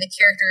think like the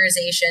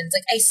characterizations,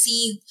 like I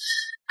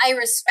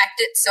respect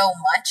it so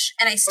much,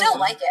 and I still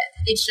like it.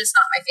 It's just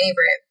not my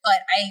favorite,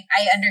 but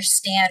I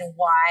understand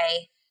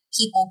why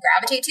people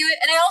gravitate to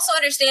it, and I also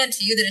understand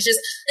too that it's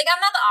just like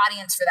I'm not the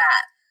audience for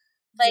that.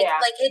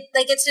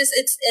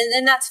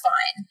 And that's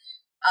fine.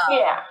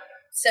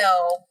 So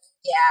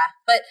yeah,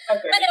 but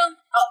no,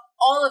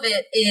 all of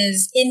it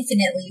is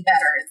infinitely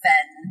better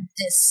than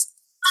this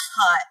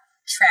hot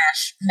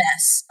trash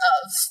mess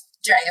of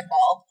Dragon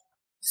Ball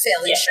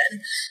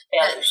Failation.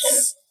 Ugh.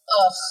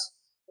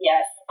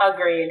 Yes,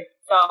 agreed.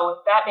 So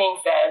with that being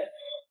said,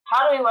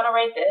 how do we want to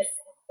rate this?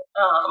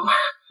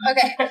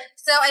 Okay,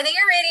 so I think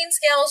your rating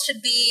scale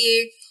should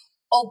be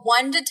a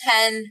 1 to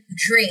 10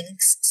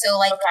 drinks. So,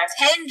 like,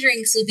 10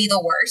 drinks will be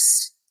the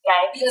worst.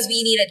 Okay. Because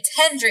we needed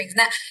 10 drinks.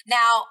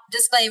 Now,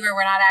 disclaimer,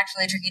 we're not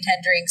actually drinking 10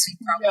 drinks. We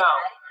probably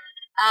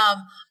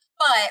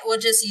but we'll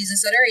just use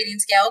this on a rating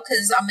scale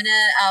because I'm going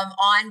to,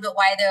 on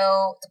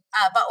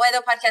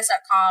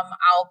butwhythopodcast.com,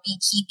 I'll be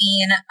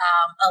keeping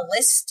a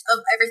list of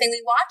everything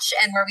we watch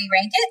and where we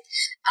rank it.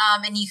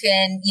 And you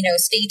can,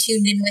 stay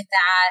tuned in with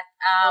that.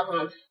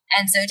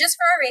 And so just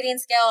for our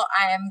rating scale,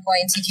 I am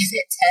going to give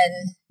it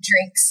 10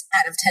 drinks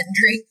out of 10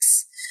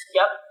 drinks.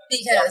 Yep.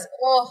 Because,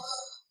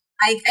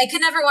 I could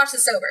never watch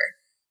this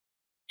sober.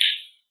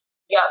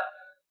 Yep.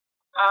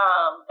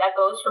 That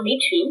goes for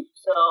me too.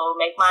 So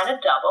make mine a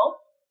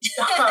double.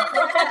 Sorry, I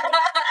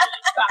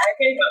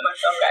can't help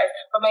myself, guys.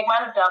 But make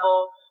mine a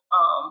double.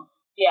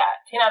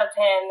 10 out of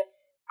 10.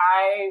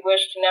 I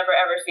wish to never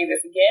ever see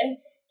this again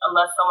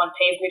unless someone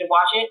pays me to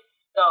watch it.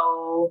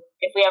 So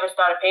if we ever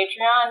start a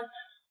Patreon,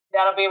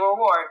 that'll be a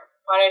reward.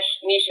 Punish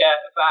Nisha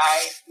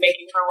by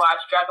making her watch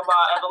Dragon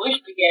Ball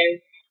Evolution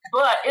again.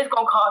 But it's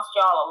going to cost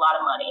y'all a lot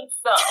of money.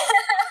 So,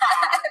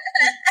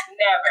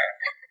 never.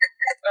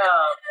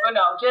 But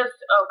no, just,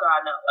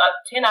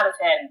 10 out of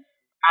 10.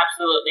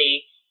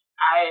 Absolutely.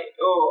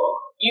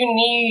 You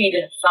need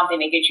something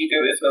to get you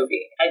through this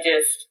movie.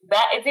 It's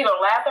either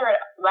laughter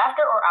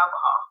or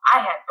alcohol.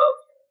 I had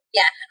both.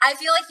 Yeah, I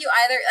feel like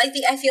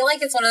I feel like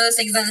it's one of those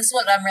things, and this is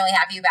what I'm really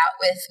happy about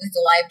with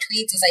the live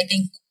tweets, is I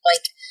think,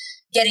 like,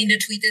 getting to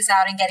tweet this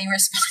out and getting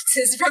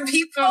responses from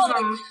people.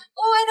 Like,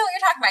 oh, I know what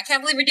you're talking about. I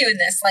can't believe we're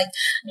doing this. Like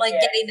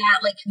getting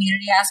that, like,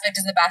 community aspect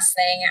is the best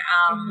thing.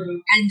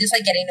 And just,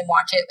 like, getting to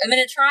watch it. I'm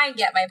going to try and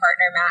get my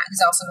partner, Matt,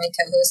 who's also my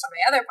co-host on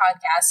my other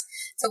podcast,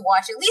 to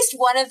watch at least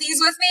one of these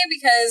with me,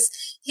 because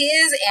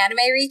his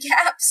anime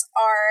recaps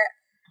are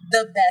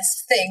the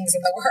best things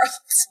in the world.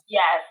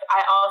 Yes,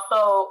 I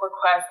also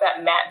request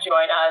that Matt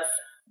join us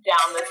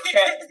down this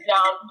trip,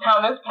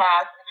 down this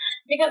path,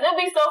 because it'd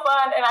be so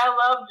fun. And I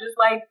love just,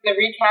 like, the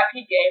recap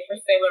he gave for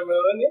Sailor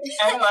Moon.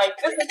 I'm like,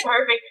 this is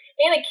perfect.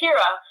 And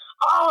Akira.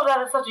 Oh, that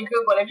is such a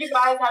good one. If you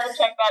guys haven't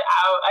checked that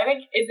out, I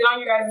think, is it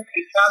on your guys'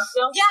 Patreon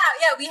still?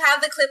 Yeah, we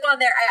have the clip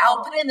on there.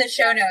 I'll put it in the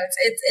show notes.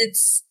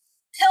 It's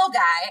Pill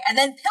Guy, and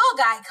then Pill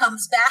Guy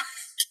comes back.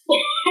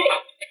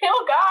 Pill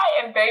Guy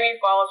and Baby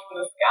Falls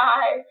from the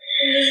Sky.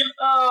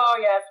 Oh,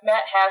 yes,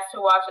 Matt has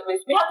to watch at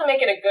least. We have to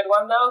make it a good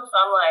one, though, so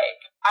I'm like,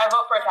 I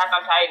vote for Attack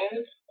on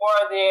Titan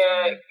or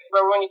the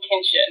Rurouni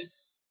Kenshin.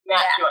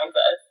 Matt joins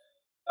us.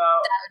 So,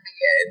 that would be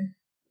good.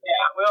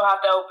 Yeah, we'll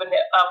have to open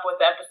it up with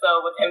the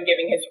episode with him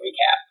giving his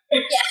recap.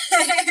 Yeah.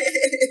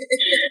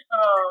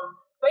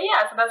 But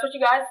yeah, so that's what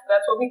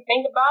we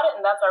think about it,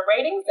 and that's our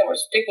ratings, and we're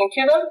sticking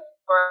to them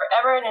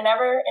forever and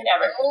ever and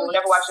ever. So we'll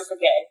never watch this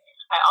again.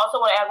 I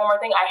also want to add one more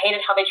thing. I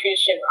hated how they treated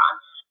Shinron.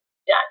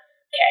 Done.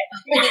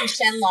 Okay. Meaning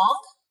Shenlong?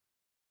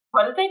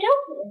 What did they do?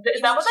 Is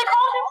that what they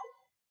called him?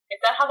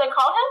 Is that how they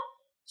called him?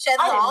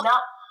 Shenlong? I did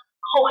not.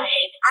 Oh, I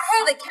hate that. I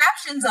had the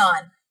captions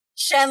on.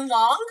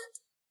 Shenlong?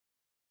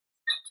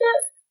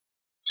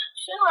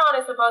 Shinron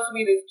is supposed to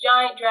be this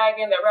giant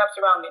dragon that wraps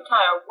around the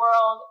entire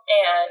world,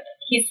 and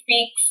he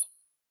speaks,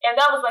 and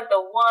that was like the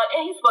one,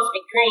 and he's supposed to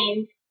be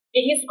green,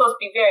 and he's supposed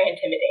to be very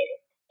intimidating.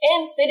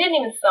 And they didn't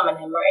even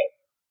summon him right.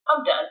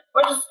 I'm done.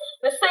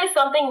 Let's say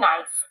something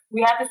nice.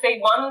 We have to say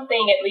one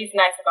thing at least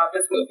nice about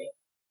this movie.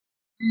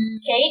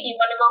 Kate, you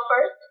want to go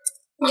first?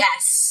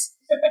 Yes.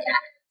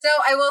 Yeah. So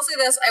I will say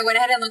this. I went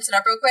ahead and looked it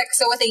up real quick.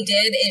 So what they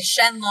did is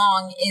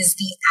Shenlong is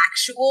the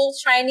actual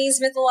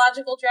Chinese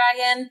mythological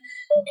dragon.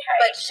 Okay.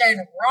 But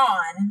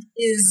Shenron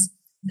is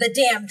the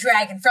damn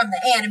dragon from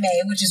the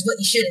anime, which is what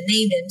you should have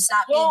named him.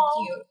 Stop being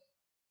cute.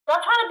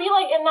 Stop trying to be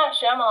like M. Night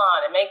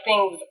Shyamalan and make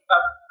things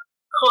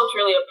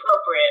culturally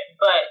appropriate,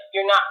 but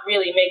you're not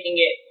really making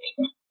it.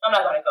 I'm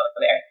not going to go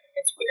there.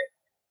 It's weird.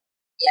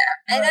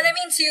 Yeah, and I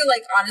mean too.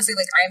 Like, honestly,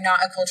 like, I'm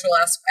not a cultural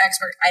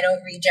expert. I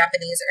don't read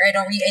Japanese, or I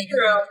don't read Chinese.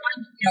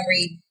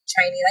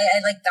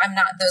 I'm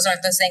not. Those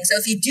aren't those things.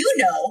 So if you do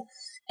know,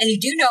 and you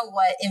do know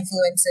what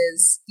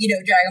influences,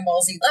 Dragon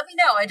Ball Z, let me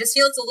know. I just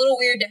feel it's a little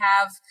weird to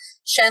have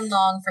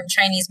Shenlong from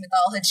Chinese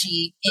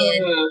mythology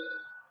in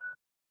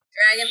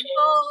Dragon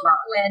Ball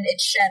when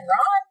it's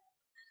Shenron.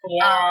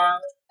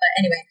 Yeah. But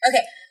anyway,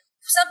 okay.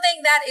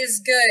 Something that is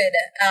good.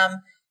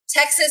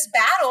 Texas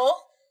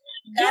Battle.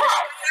 Yes. Shout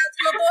out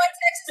to my boy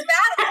Texas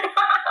Battle.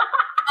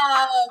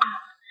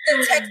 The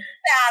Texas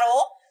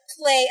Battle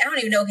I don't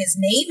even know his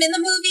name in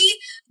the movie,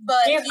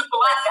 but he's the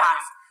black guy.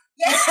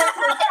 Yeah.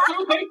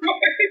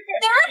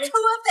 There are two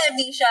of them,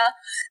 Nisha.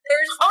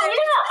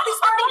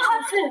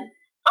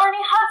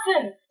 Arnie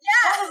Hudson.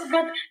 Yeah. That was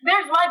good.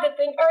 There's my good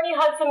thing. Ernie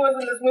Hudson was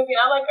in this movie,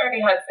 and I like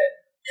Ernie Hudson.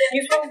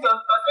 He's from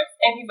Ghostbusters,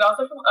 and he's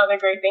also from other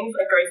great things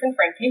like Grace and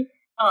Frankie.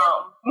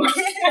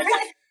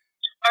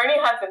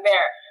 Ernie Hudson,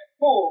 there.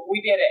 Cool,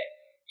 we did it.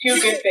 Two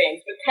good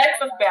things. The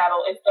Texas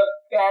Battle is the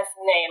best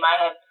name I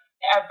have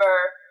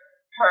ever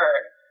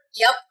heard.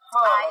 Yep.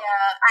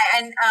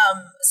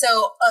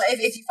 So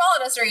if you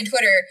followed us during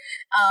Twitter,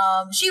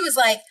 she was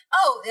like,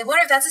 "Oh, I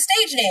wonder if that's a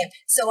stage name."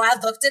 So I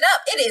looked it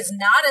up. It is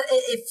not.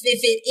 If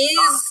it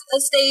is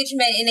a stage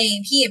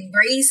name, he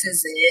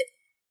embraces it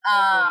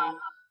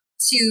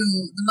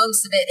to the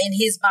most of it. In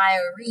his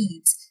bio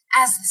reads,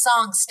 as the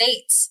song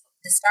states,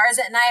 "The stars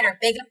at night are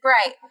big and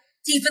bright,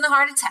 deep in the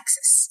heart of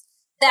Texas."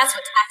 That's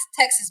what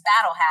Texas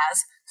Battle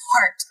has: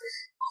 heart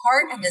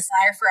and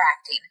desire for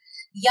acting.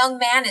 The young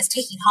man is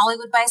taking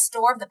Hollywood by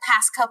storm the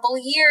past couple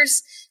of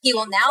years. He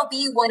will now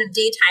be one of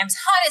daytime's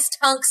hottest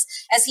hunks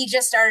as he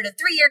just started a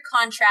 3-year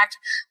contract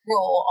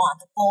role on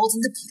The Bold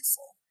and the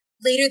Beautiful.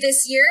 Later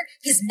this year,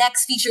 his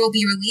next feature will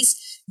be released,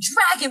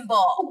 Dragon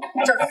Ball,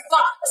 for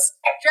Fox.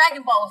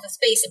 Dragon Ball with a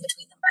space in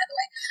between them, by the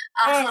way.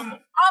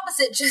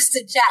 Opposite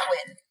Justin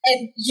Chatwin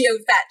and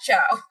Fat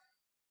Chow.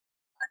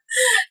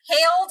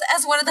 Hailed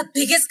as one of the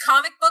biggest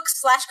comic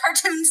books /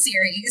 cartoon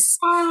series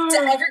to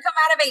ever come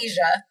out of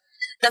Asia,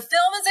 the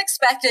film is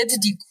expected to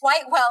do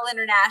quite well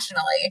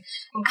internationally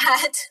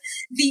at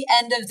the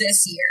end of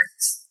this year.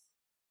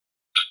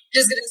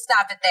 Just going to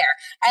stop it there.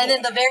 And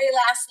then the very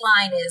last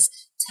line is,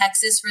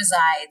 Texas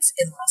resides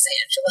in Los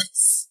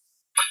Angeles.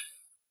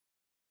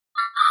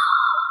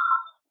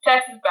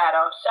 Texas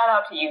Battle. Shout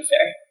out to you,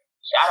 sir.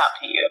 Shout out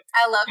to you.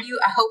 I love you.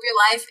 I hope your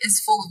life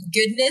is full of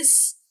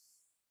goodness.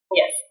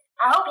 Yes.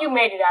 I hope you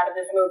made it out of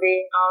this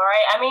movie, all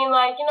right? I mean,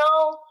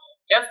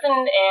 Justin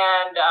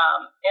and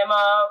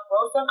Emma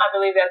Rossum, I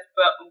believe that's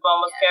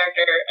Bulma's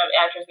character,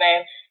 actress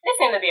name. They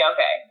seem to be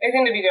okay. They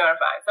seem to be doing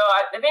fine. So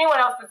if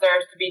anyone else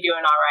deserves to be doing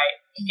all right,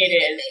 it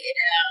is.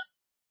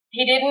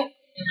 He didn't?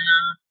 No.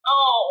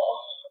 Oh.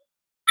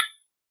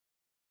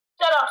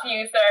 Shout out to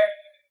you, sir.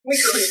 We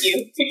salute you.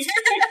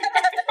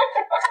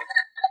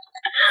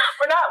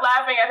 We're not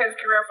laughing at his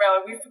career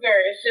failure. We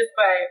swear. It's just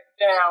like,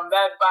 damn,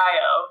 that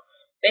bio.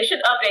 They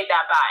should update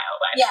that bio.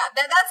 Like, yeah,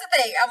 that's the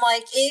thing. I'm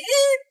like,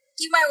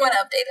 you might want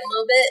to update it a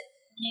little bit.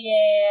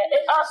 Yeah.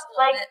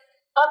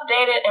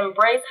 Update it,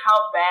 embrace how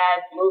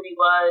bad the movie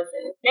was,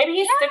 and maybe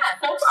he's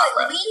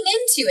lean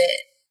into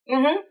it.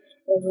 Mm-hmm.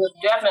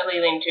 Definitely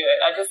lean to it.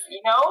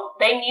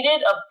 They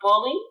needed a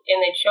bully,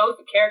 and they chose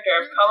the character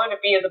of color to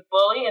be the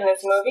bully in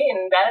this movie,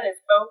 and that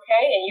is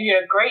okay. And you did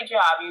a great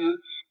job. I'm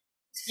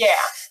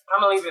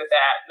gonna leave it at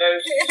that.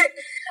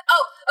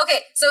 Oh,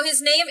 okay. So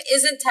his name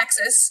isn't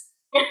Texas.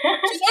 He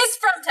is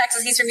from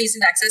Texas. He's from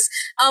Houston, Texas.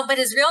 But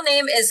his real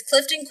name is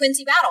Clifton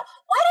Quincy Battle.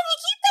 Why did he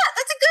keep that?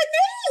 That's a good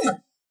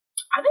name.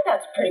 I think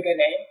that's a pretty good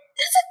name.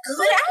 That's a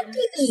good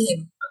acting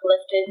name.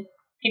 Clifton.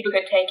 People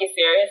could take you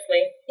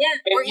seriously.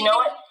 Yeah. But you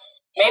know what?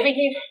 Maybe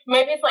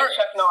it's like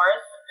Chuck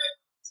Norris.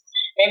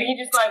 Maybe he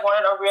just like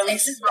wanted a really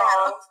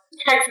strong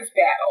Texas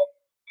battle.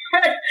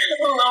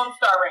 Lone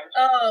Star Ranger.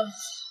 Oh.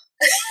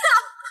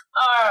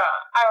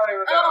 I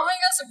don't even know.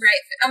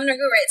 I'm gonna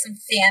go write some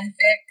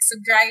fanfic,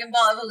 some Dragon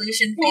Ball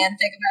Evolution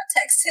fanfic about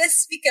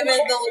Texas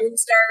becoming the Lone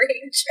Star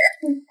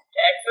Ranger.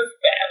 Texas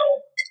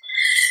battle.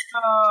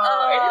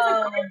 It is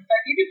a great,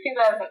 you could see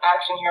that as an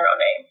action hero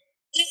name.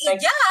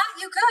 Yeah,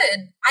 you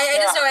could.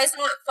 I just know I saw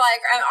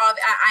like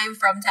I'm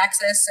from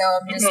Texas, so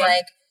I'm just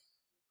like,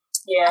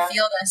 I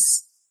feel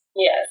this.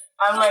 Yes,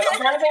 I'm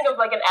trying to think of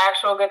like an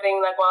actual good thing.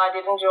 Like, while I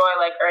did enjoy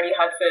like Ernie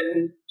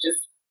Hudson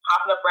just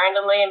popping up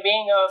randomly and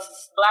being a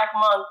Black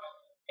monk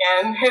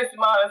and his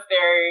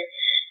monastery,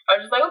 I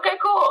was just like, okay,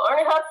 cool,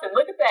 Ernie Hudson,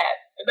 look at that.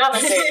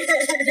 Another thing.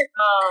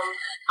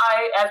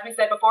 As we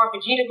said before,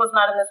 Vegeta was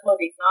not in this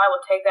movie, so I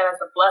will take that as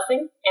a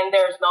blessing. And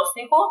there's no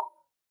sequel,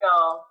 so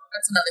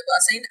that's another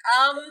blessing.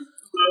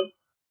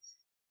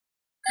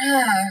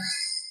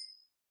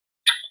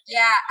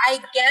 Yeah,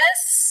 I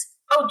guess.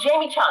 Oh,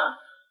 Jamie Chung.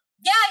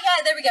 Yeah,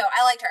 there we go.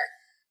 I liked her.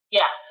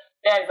 Yeah,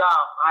 that is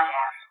all I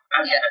have.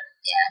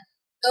 Yeah.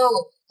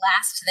 Oh,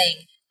 last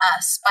thing.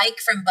 Spike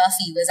from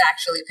Buffy was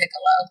actually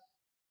Piccolo.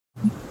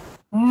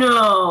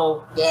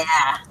 No.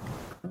 Yeah.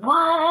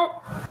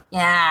 What?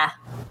 Yeah.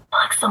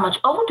 Like so much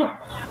older.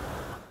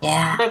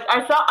 Yeah. Like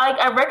I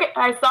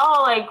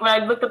saw when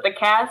I looked up the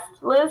cast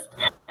list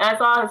and I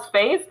saw his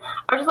face,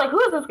 I was just like, who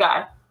is this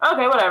guy?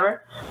 Okay,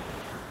 whatever.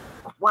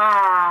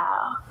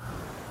 Wow.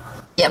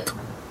 Yep.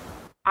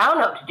 I don't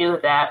know what to do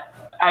with that.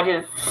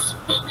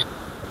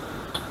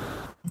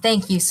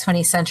 Thank you,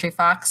 20th Century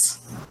Fox.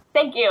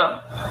 Thank you.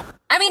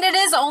 I mean, it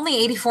is only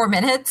 84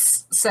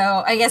 minutes,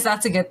 so I guess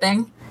that's a good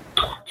thing.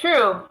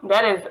 True.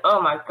 That is,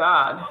 oh my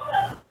God.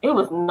 It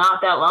was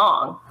not that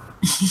long.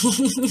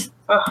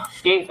 Oh,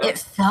 Jesus. It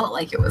felt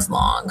like it was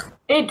long.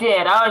 It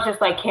did. I was just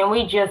like, can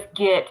we just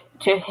get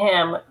to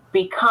him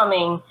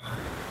becoming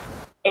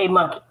a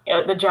monkey,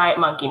 the giant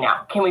monkey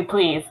now? Can we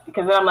please?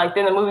 Because then I'm like,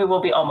 then the movie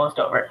will be almost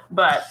over.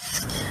 But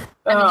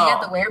I mean, you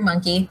got the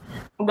were-monkey.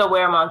 The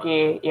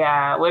were-monkey,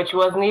 yeah, which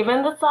wasn't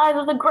even the size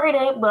of the great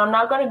ape, but I'm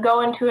not going to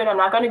go into it. I'm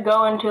not going to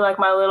go into,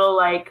 my little,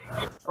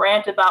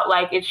 rant about,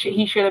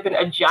 he should have been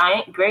a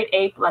giant great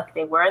ape like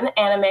they were in the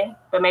anime,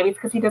 but maybe it's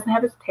because he doesn't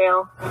have his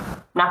tail.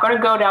 I'm not going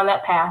to go down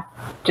that path.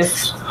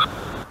 Just,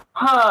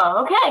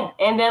 okay.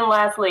 And then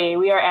lastly,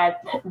 we are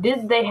at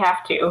Did They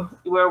Have To,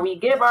 where we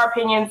give our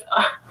opinions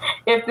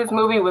if this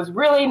movie was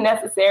really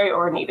necessary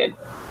or needed.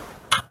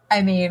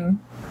 I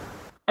mean,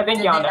 I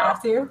think y'all know.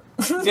 Have to?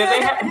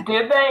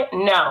 Did they?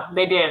 No,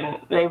 they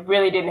didn't. They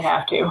really didn't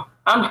have to.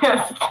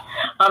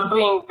 I'm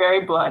being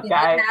very blunt,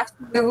 guys. Didn't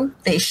have to.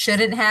 They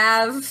shouldn't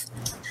have.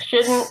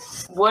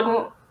 Shouldn't,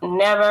 wouldn't,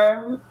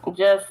 never,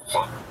 just.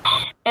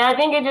 And I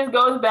think it just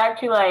goes back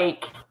to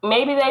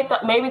maybe they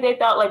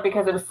thought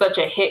because it was such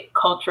a hit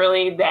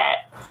culturally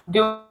that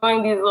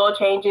doing these little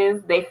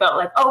changes, they felt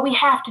like, oh, we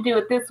have to do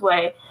it this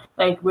way.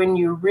 When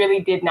you really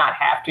did not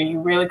have to. You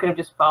really could have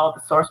just followed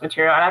the source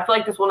material. And I feel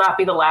like this will not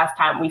be the last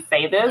time we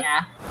say this.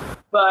 Yeah.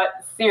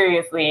 But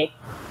seriously,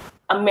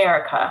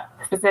 America,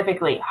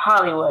 specifically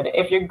Hollywood,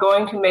 if you're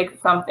going to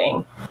make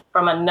something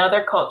from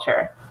another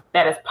culture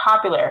that is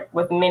popular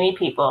with many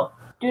people,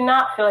 do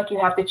not feel like you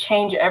have to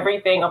change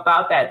everything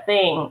about that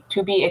thing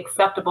to be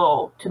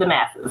acceptable to the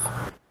masses.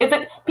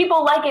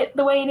 People like it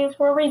the way it is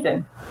for a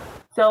reason.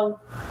 So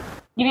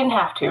you didn't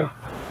have to.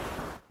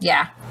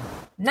 Yeah.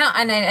 No,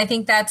 and I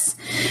think that's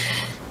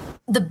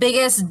the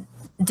biggest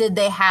did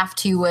they have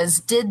to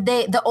was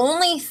the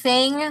only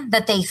thing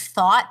that they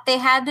thought they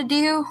had to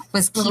do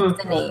was keep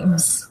the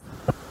names.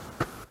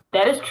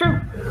 That is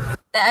true.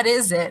 That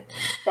is it.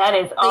 That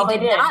is all they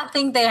did. They did not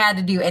think they had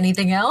to do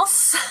anything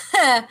else.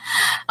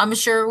 I'm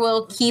sure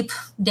we'll keep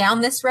down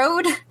this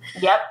road.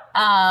 Yep.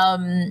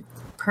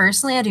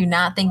 Personally, I do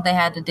not think they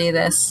had to do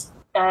this.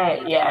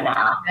 Yeah, no.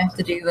 I have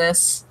to do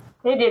this.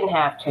 They didn't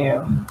have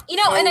to. You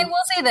know, and I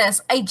will say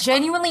this. I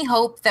genuinely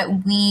hope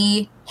that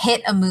we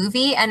hit a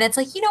movie and it's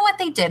like, you know what?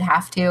 They did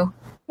have to.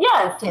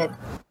 Yes. They did.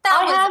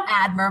 That was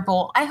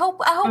admirable. I hope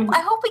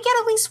we get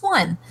at least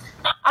one.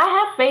 I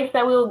have faith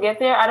that we will get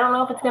there. I don't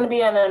know if it's going to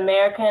be an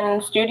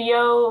American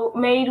studio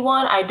made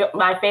one.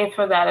 My faith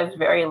for that is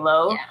very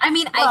low. Yeah. I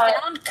mean, I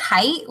found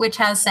Kite, which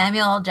has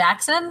Samuel L.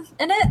 Jackson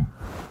in it.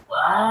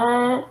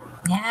 What?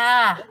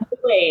 Yeah.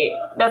 Wait,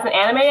 that's an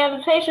anime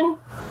adaptation?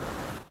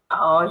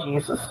 Oh,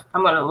 Jesus.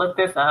 I'm going to look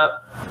this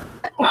up.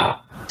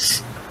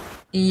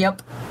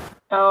 Yep.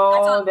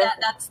 Oh,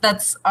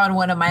 that's on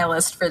one of my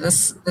list for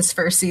this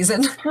first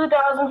season.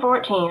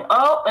 2014.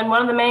 Oh, and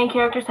one of the main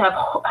characters has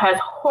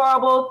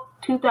horrible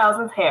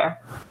 2000s hair.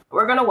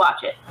 We're gonna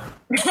watch it.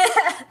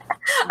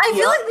 I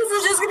feel like this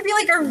is just gonna be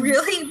like a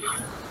really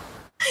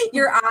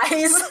your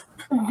eyes.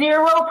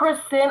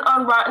 0%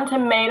 on Rotten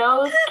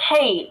Tomatoes.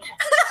 Kate.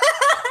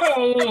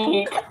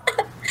 Kate.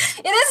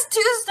 It is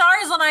 2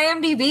 stars on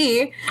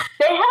IMDb.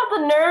 They have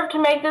the nerve to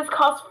make this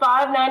cost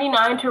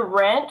 $5.99 to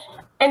rent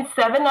and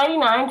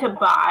 $7.99 to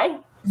buy.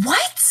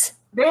 What?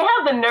 They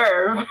have the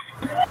nerve.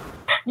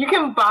 You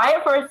can buy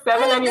it for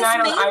 $7.99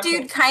 on iTunes. This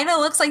dude kind of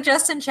looks like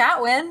Justin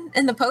Chatwin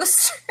in the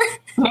poster.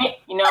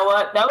 You know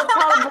what? That was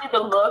probably the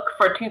look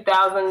for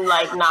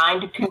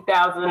 2009 to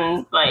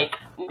 2000,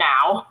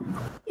 now.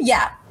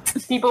 Yeah.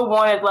 People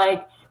wanted,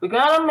 we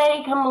gotta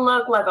make him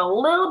look a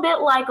little bit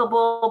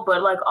likable,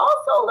 but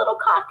also a little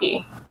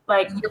cocky.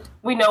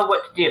 We know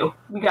what to do.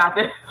 We got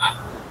this.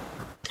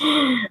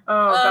 Oh,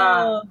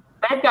 God.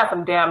 They've got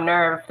some damn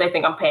nerve if they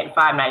think I'm paying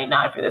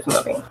 $5.99 for this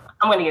movie.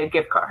 I'm going to get a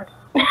gift card.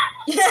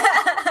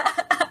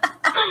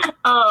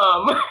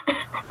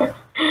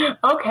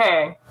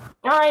 Okay.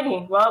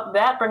 Alrighty. Well,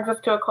 that brings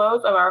us to a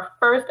close of our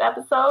first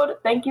episode.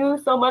 Thank you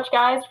so much,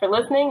 guys, for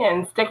listening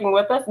and sticking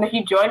with us. And if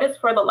you joined us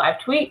for the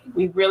live tweet,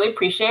 we really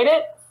appreciate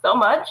it so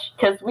much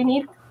because we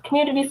need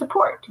community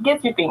support to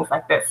get through things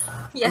like this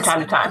from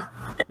time to time.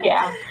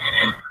 Yeah.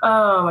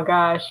 Oh, my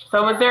gosh.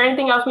 So was there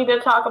anything else we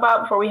did talk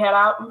about before we head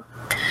out?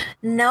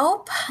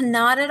 Nope,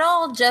 not at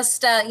all.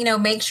 Just,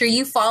 make sure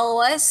you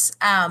follow us.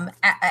 I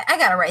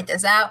got to write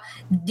this out.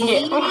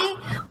 DYHT.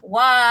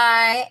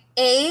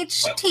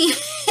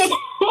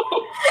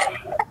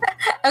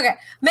 Okay.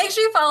 Make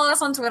sure you follow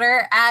us on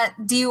Twitter at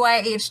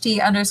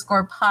DYHT_pod,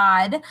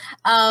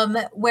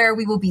 where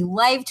we will be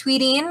live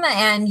tweeting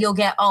and you'll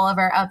get all of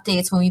our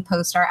updates when we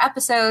post our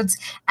episodes,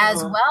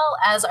 as well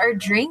as our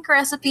drink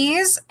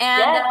recipes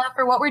and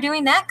for what we're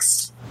doing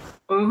next.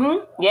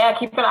 Yeah,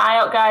 keep an eye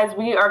out, guys.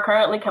 We are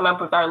currently coming up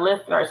with our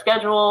list and our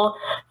schedule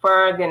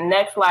for the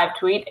next live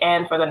tweet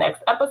and for the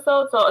next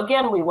episode. So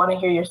again, we want to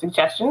hear your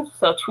suggestions.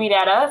 So tweet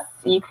at us.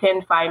 You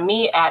can find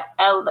me at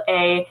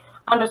LA_NEY_SHA,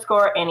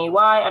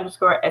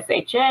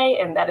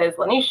 and that is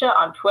Lanisha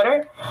on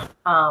Twitter.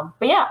 But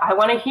yeah, I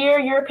want to hear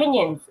your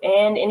opinions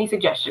and any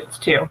suggestions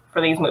too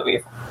for these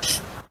movies.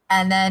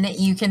 And then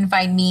you can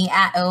find me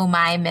at Oh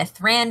My Myth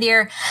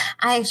Randier.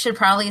 I should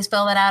probably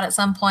spell that out at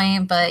some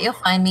point, but you'll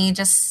find me.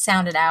 Just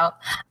sound it out.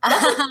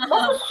 That's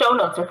what show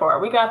notes are for.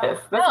 We got this.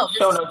 That's what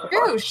show notes are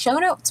for. Show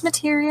notes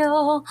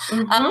material.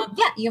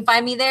 Yeah, you can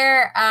find me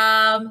there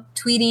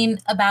tweeting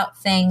about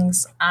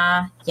things.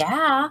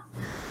 Yeah.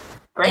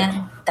 Great.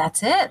 And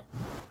that's it.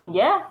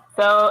 Yeah.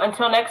 So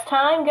until next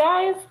time,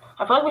 guys,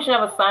 I feel like we should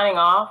have a signing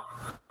off,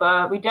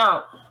 but we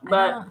don't.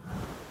 But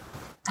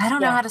I don't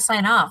know how to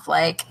sign off.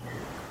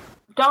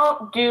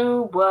 Don't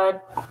do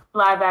what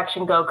live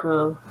action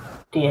Goku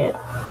did.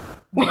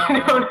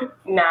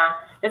 Nah,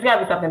 there's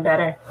gotta be something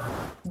better.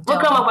 We'll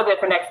come up with it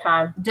for next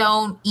time.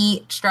 Don't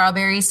eat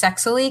strawberries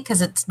sexily because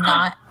it's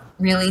not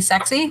really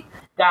sexy.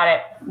 Got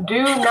it.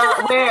 Do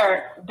not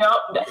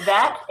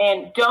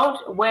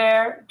don't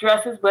wear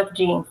dresses with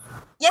jeans.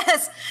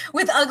 Yes,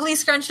 with ugly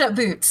scrunched up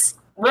boots.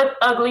 With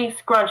ugly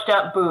scrunched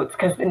up boots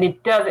because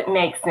it doesn't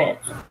make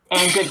sense.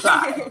 And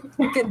goodbye.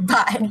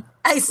 Goodbye.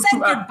 I said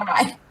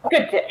goodbye.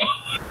 Good day.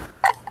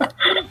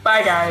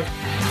 Bye, guys.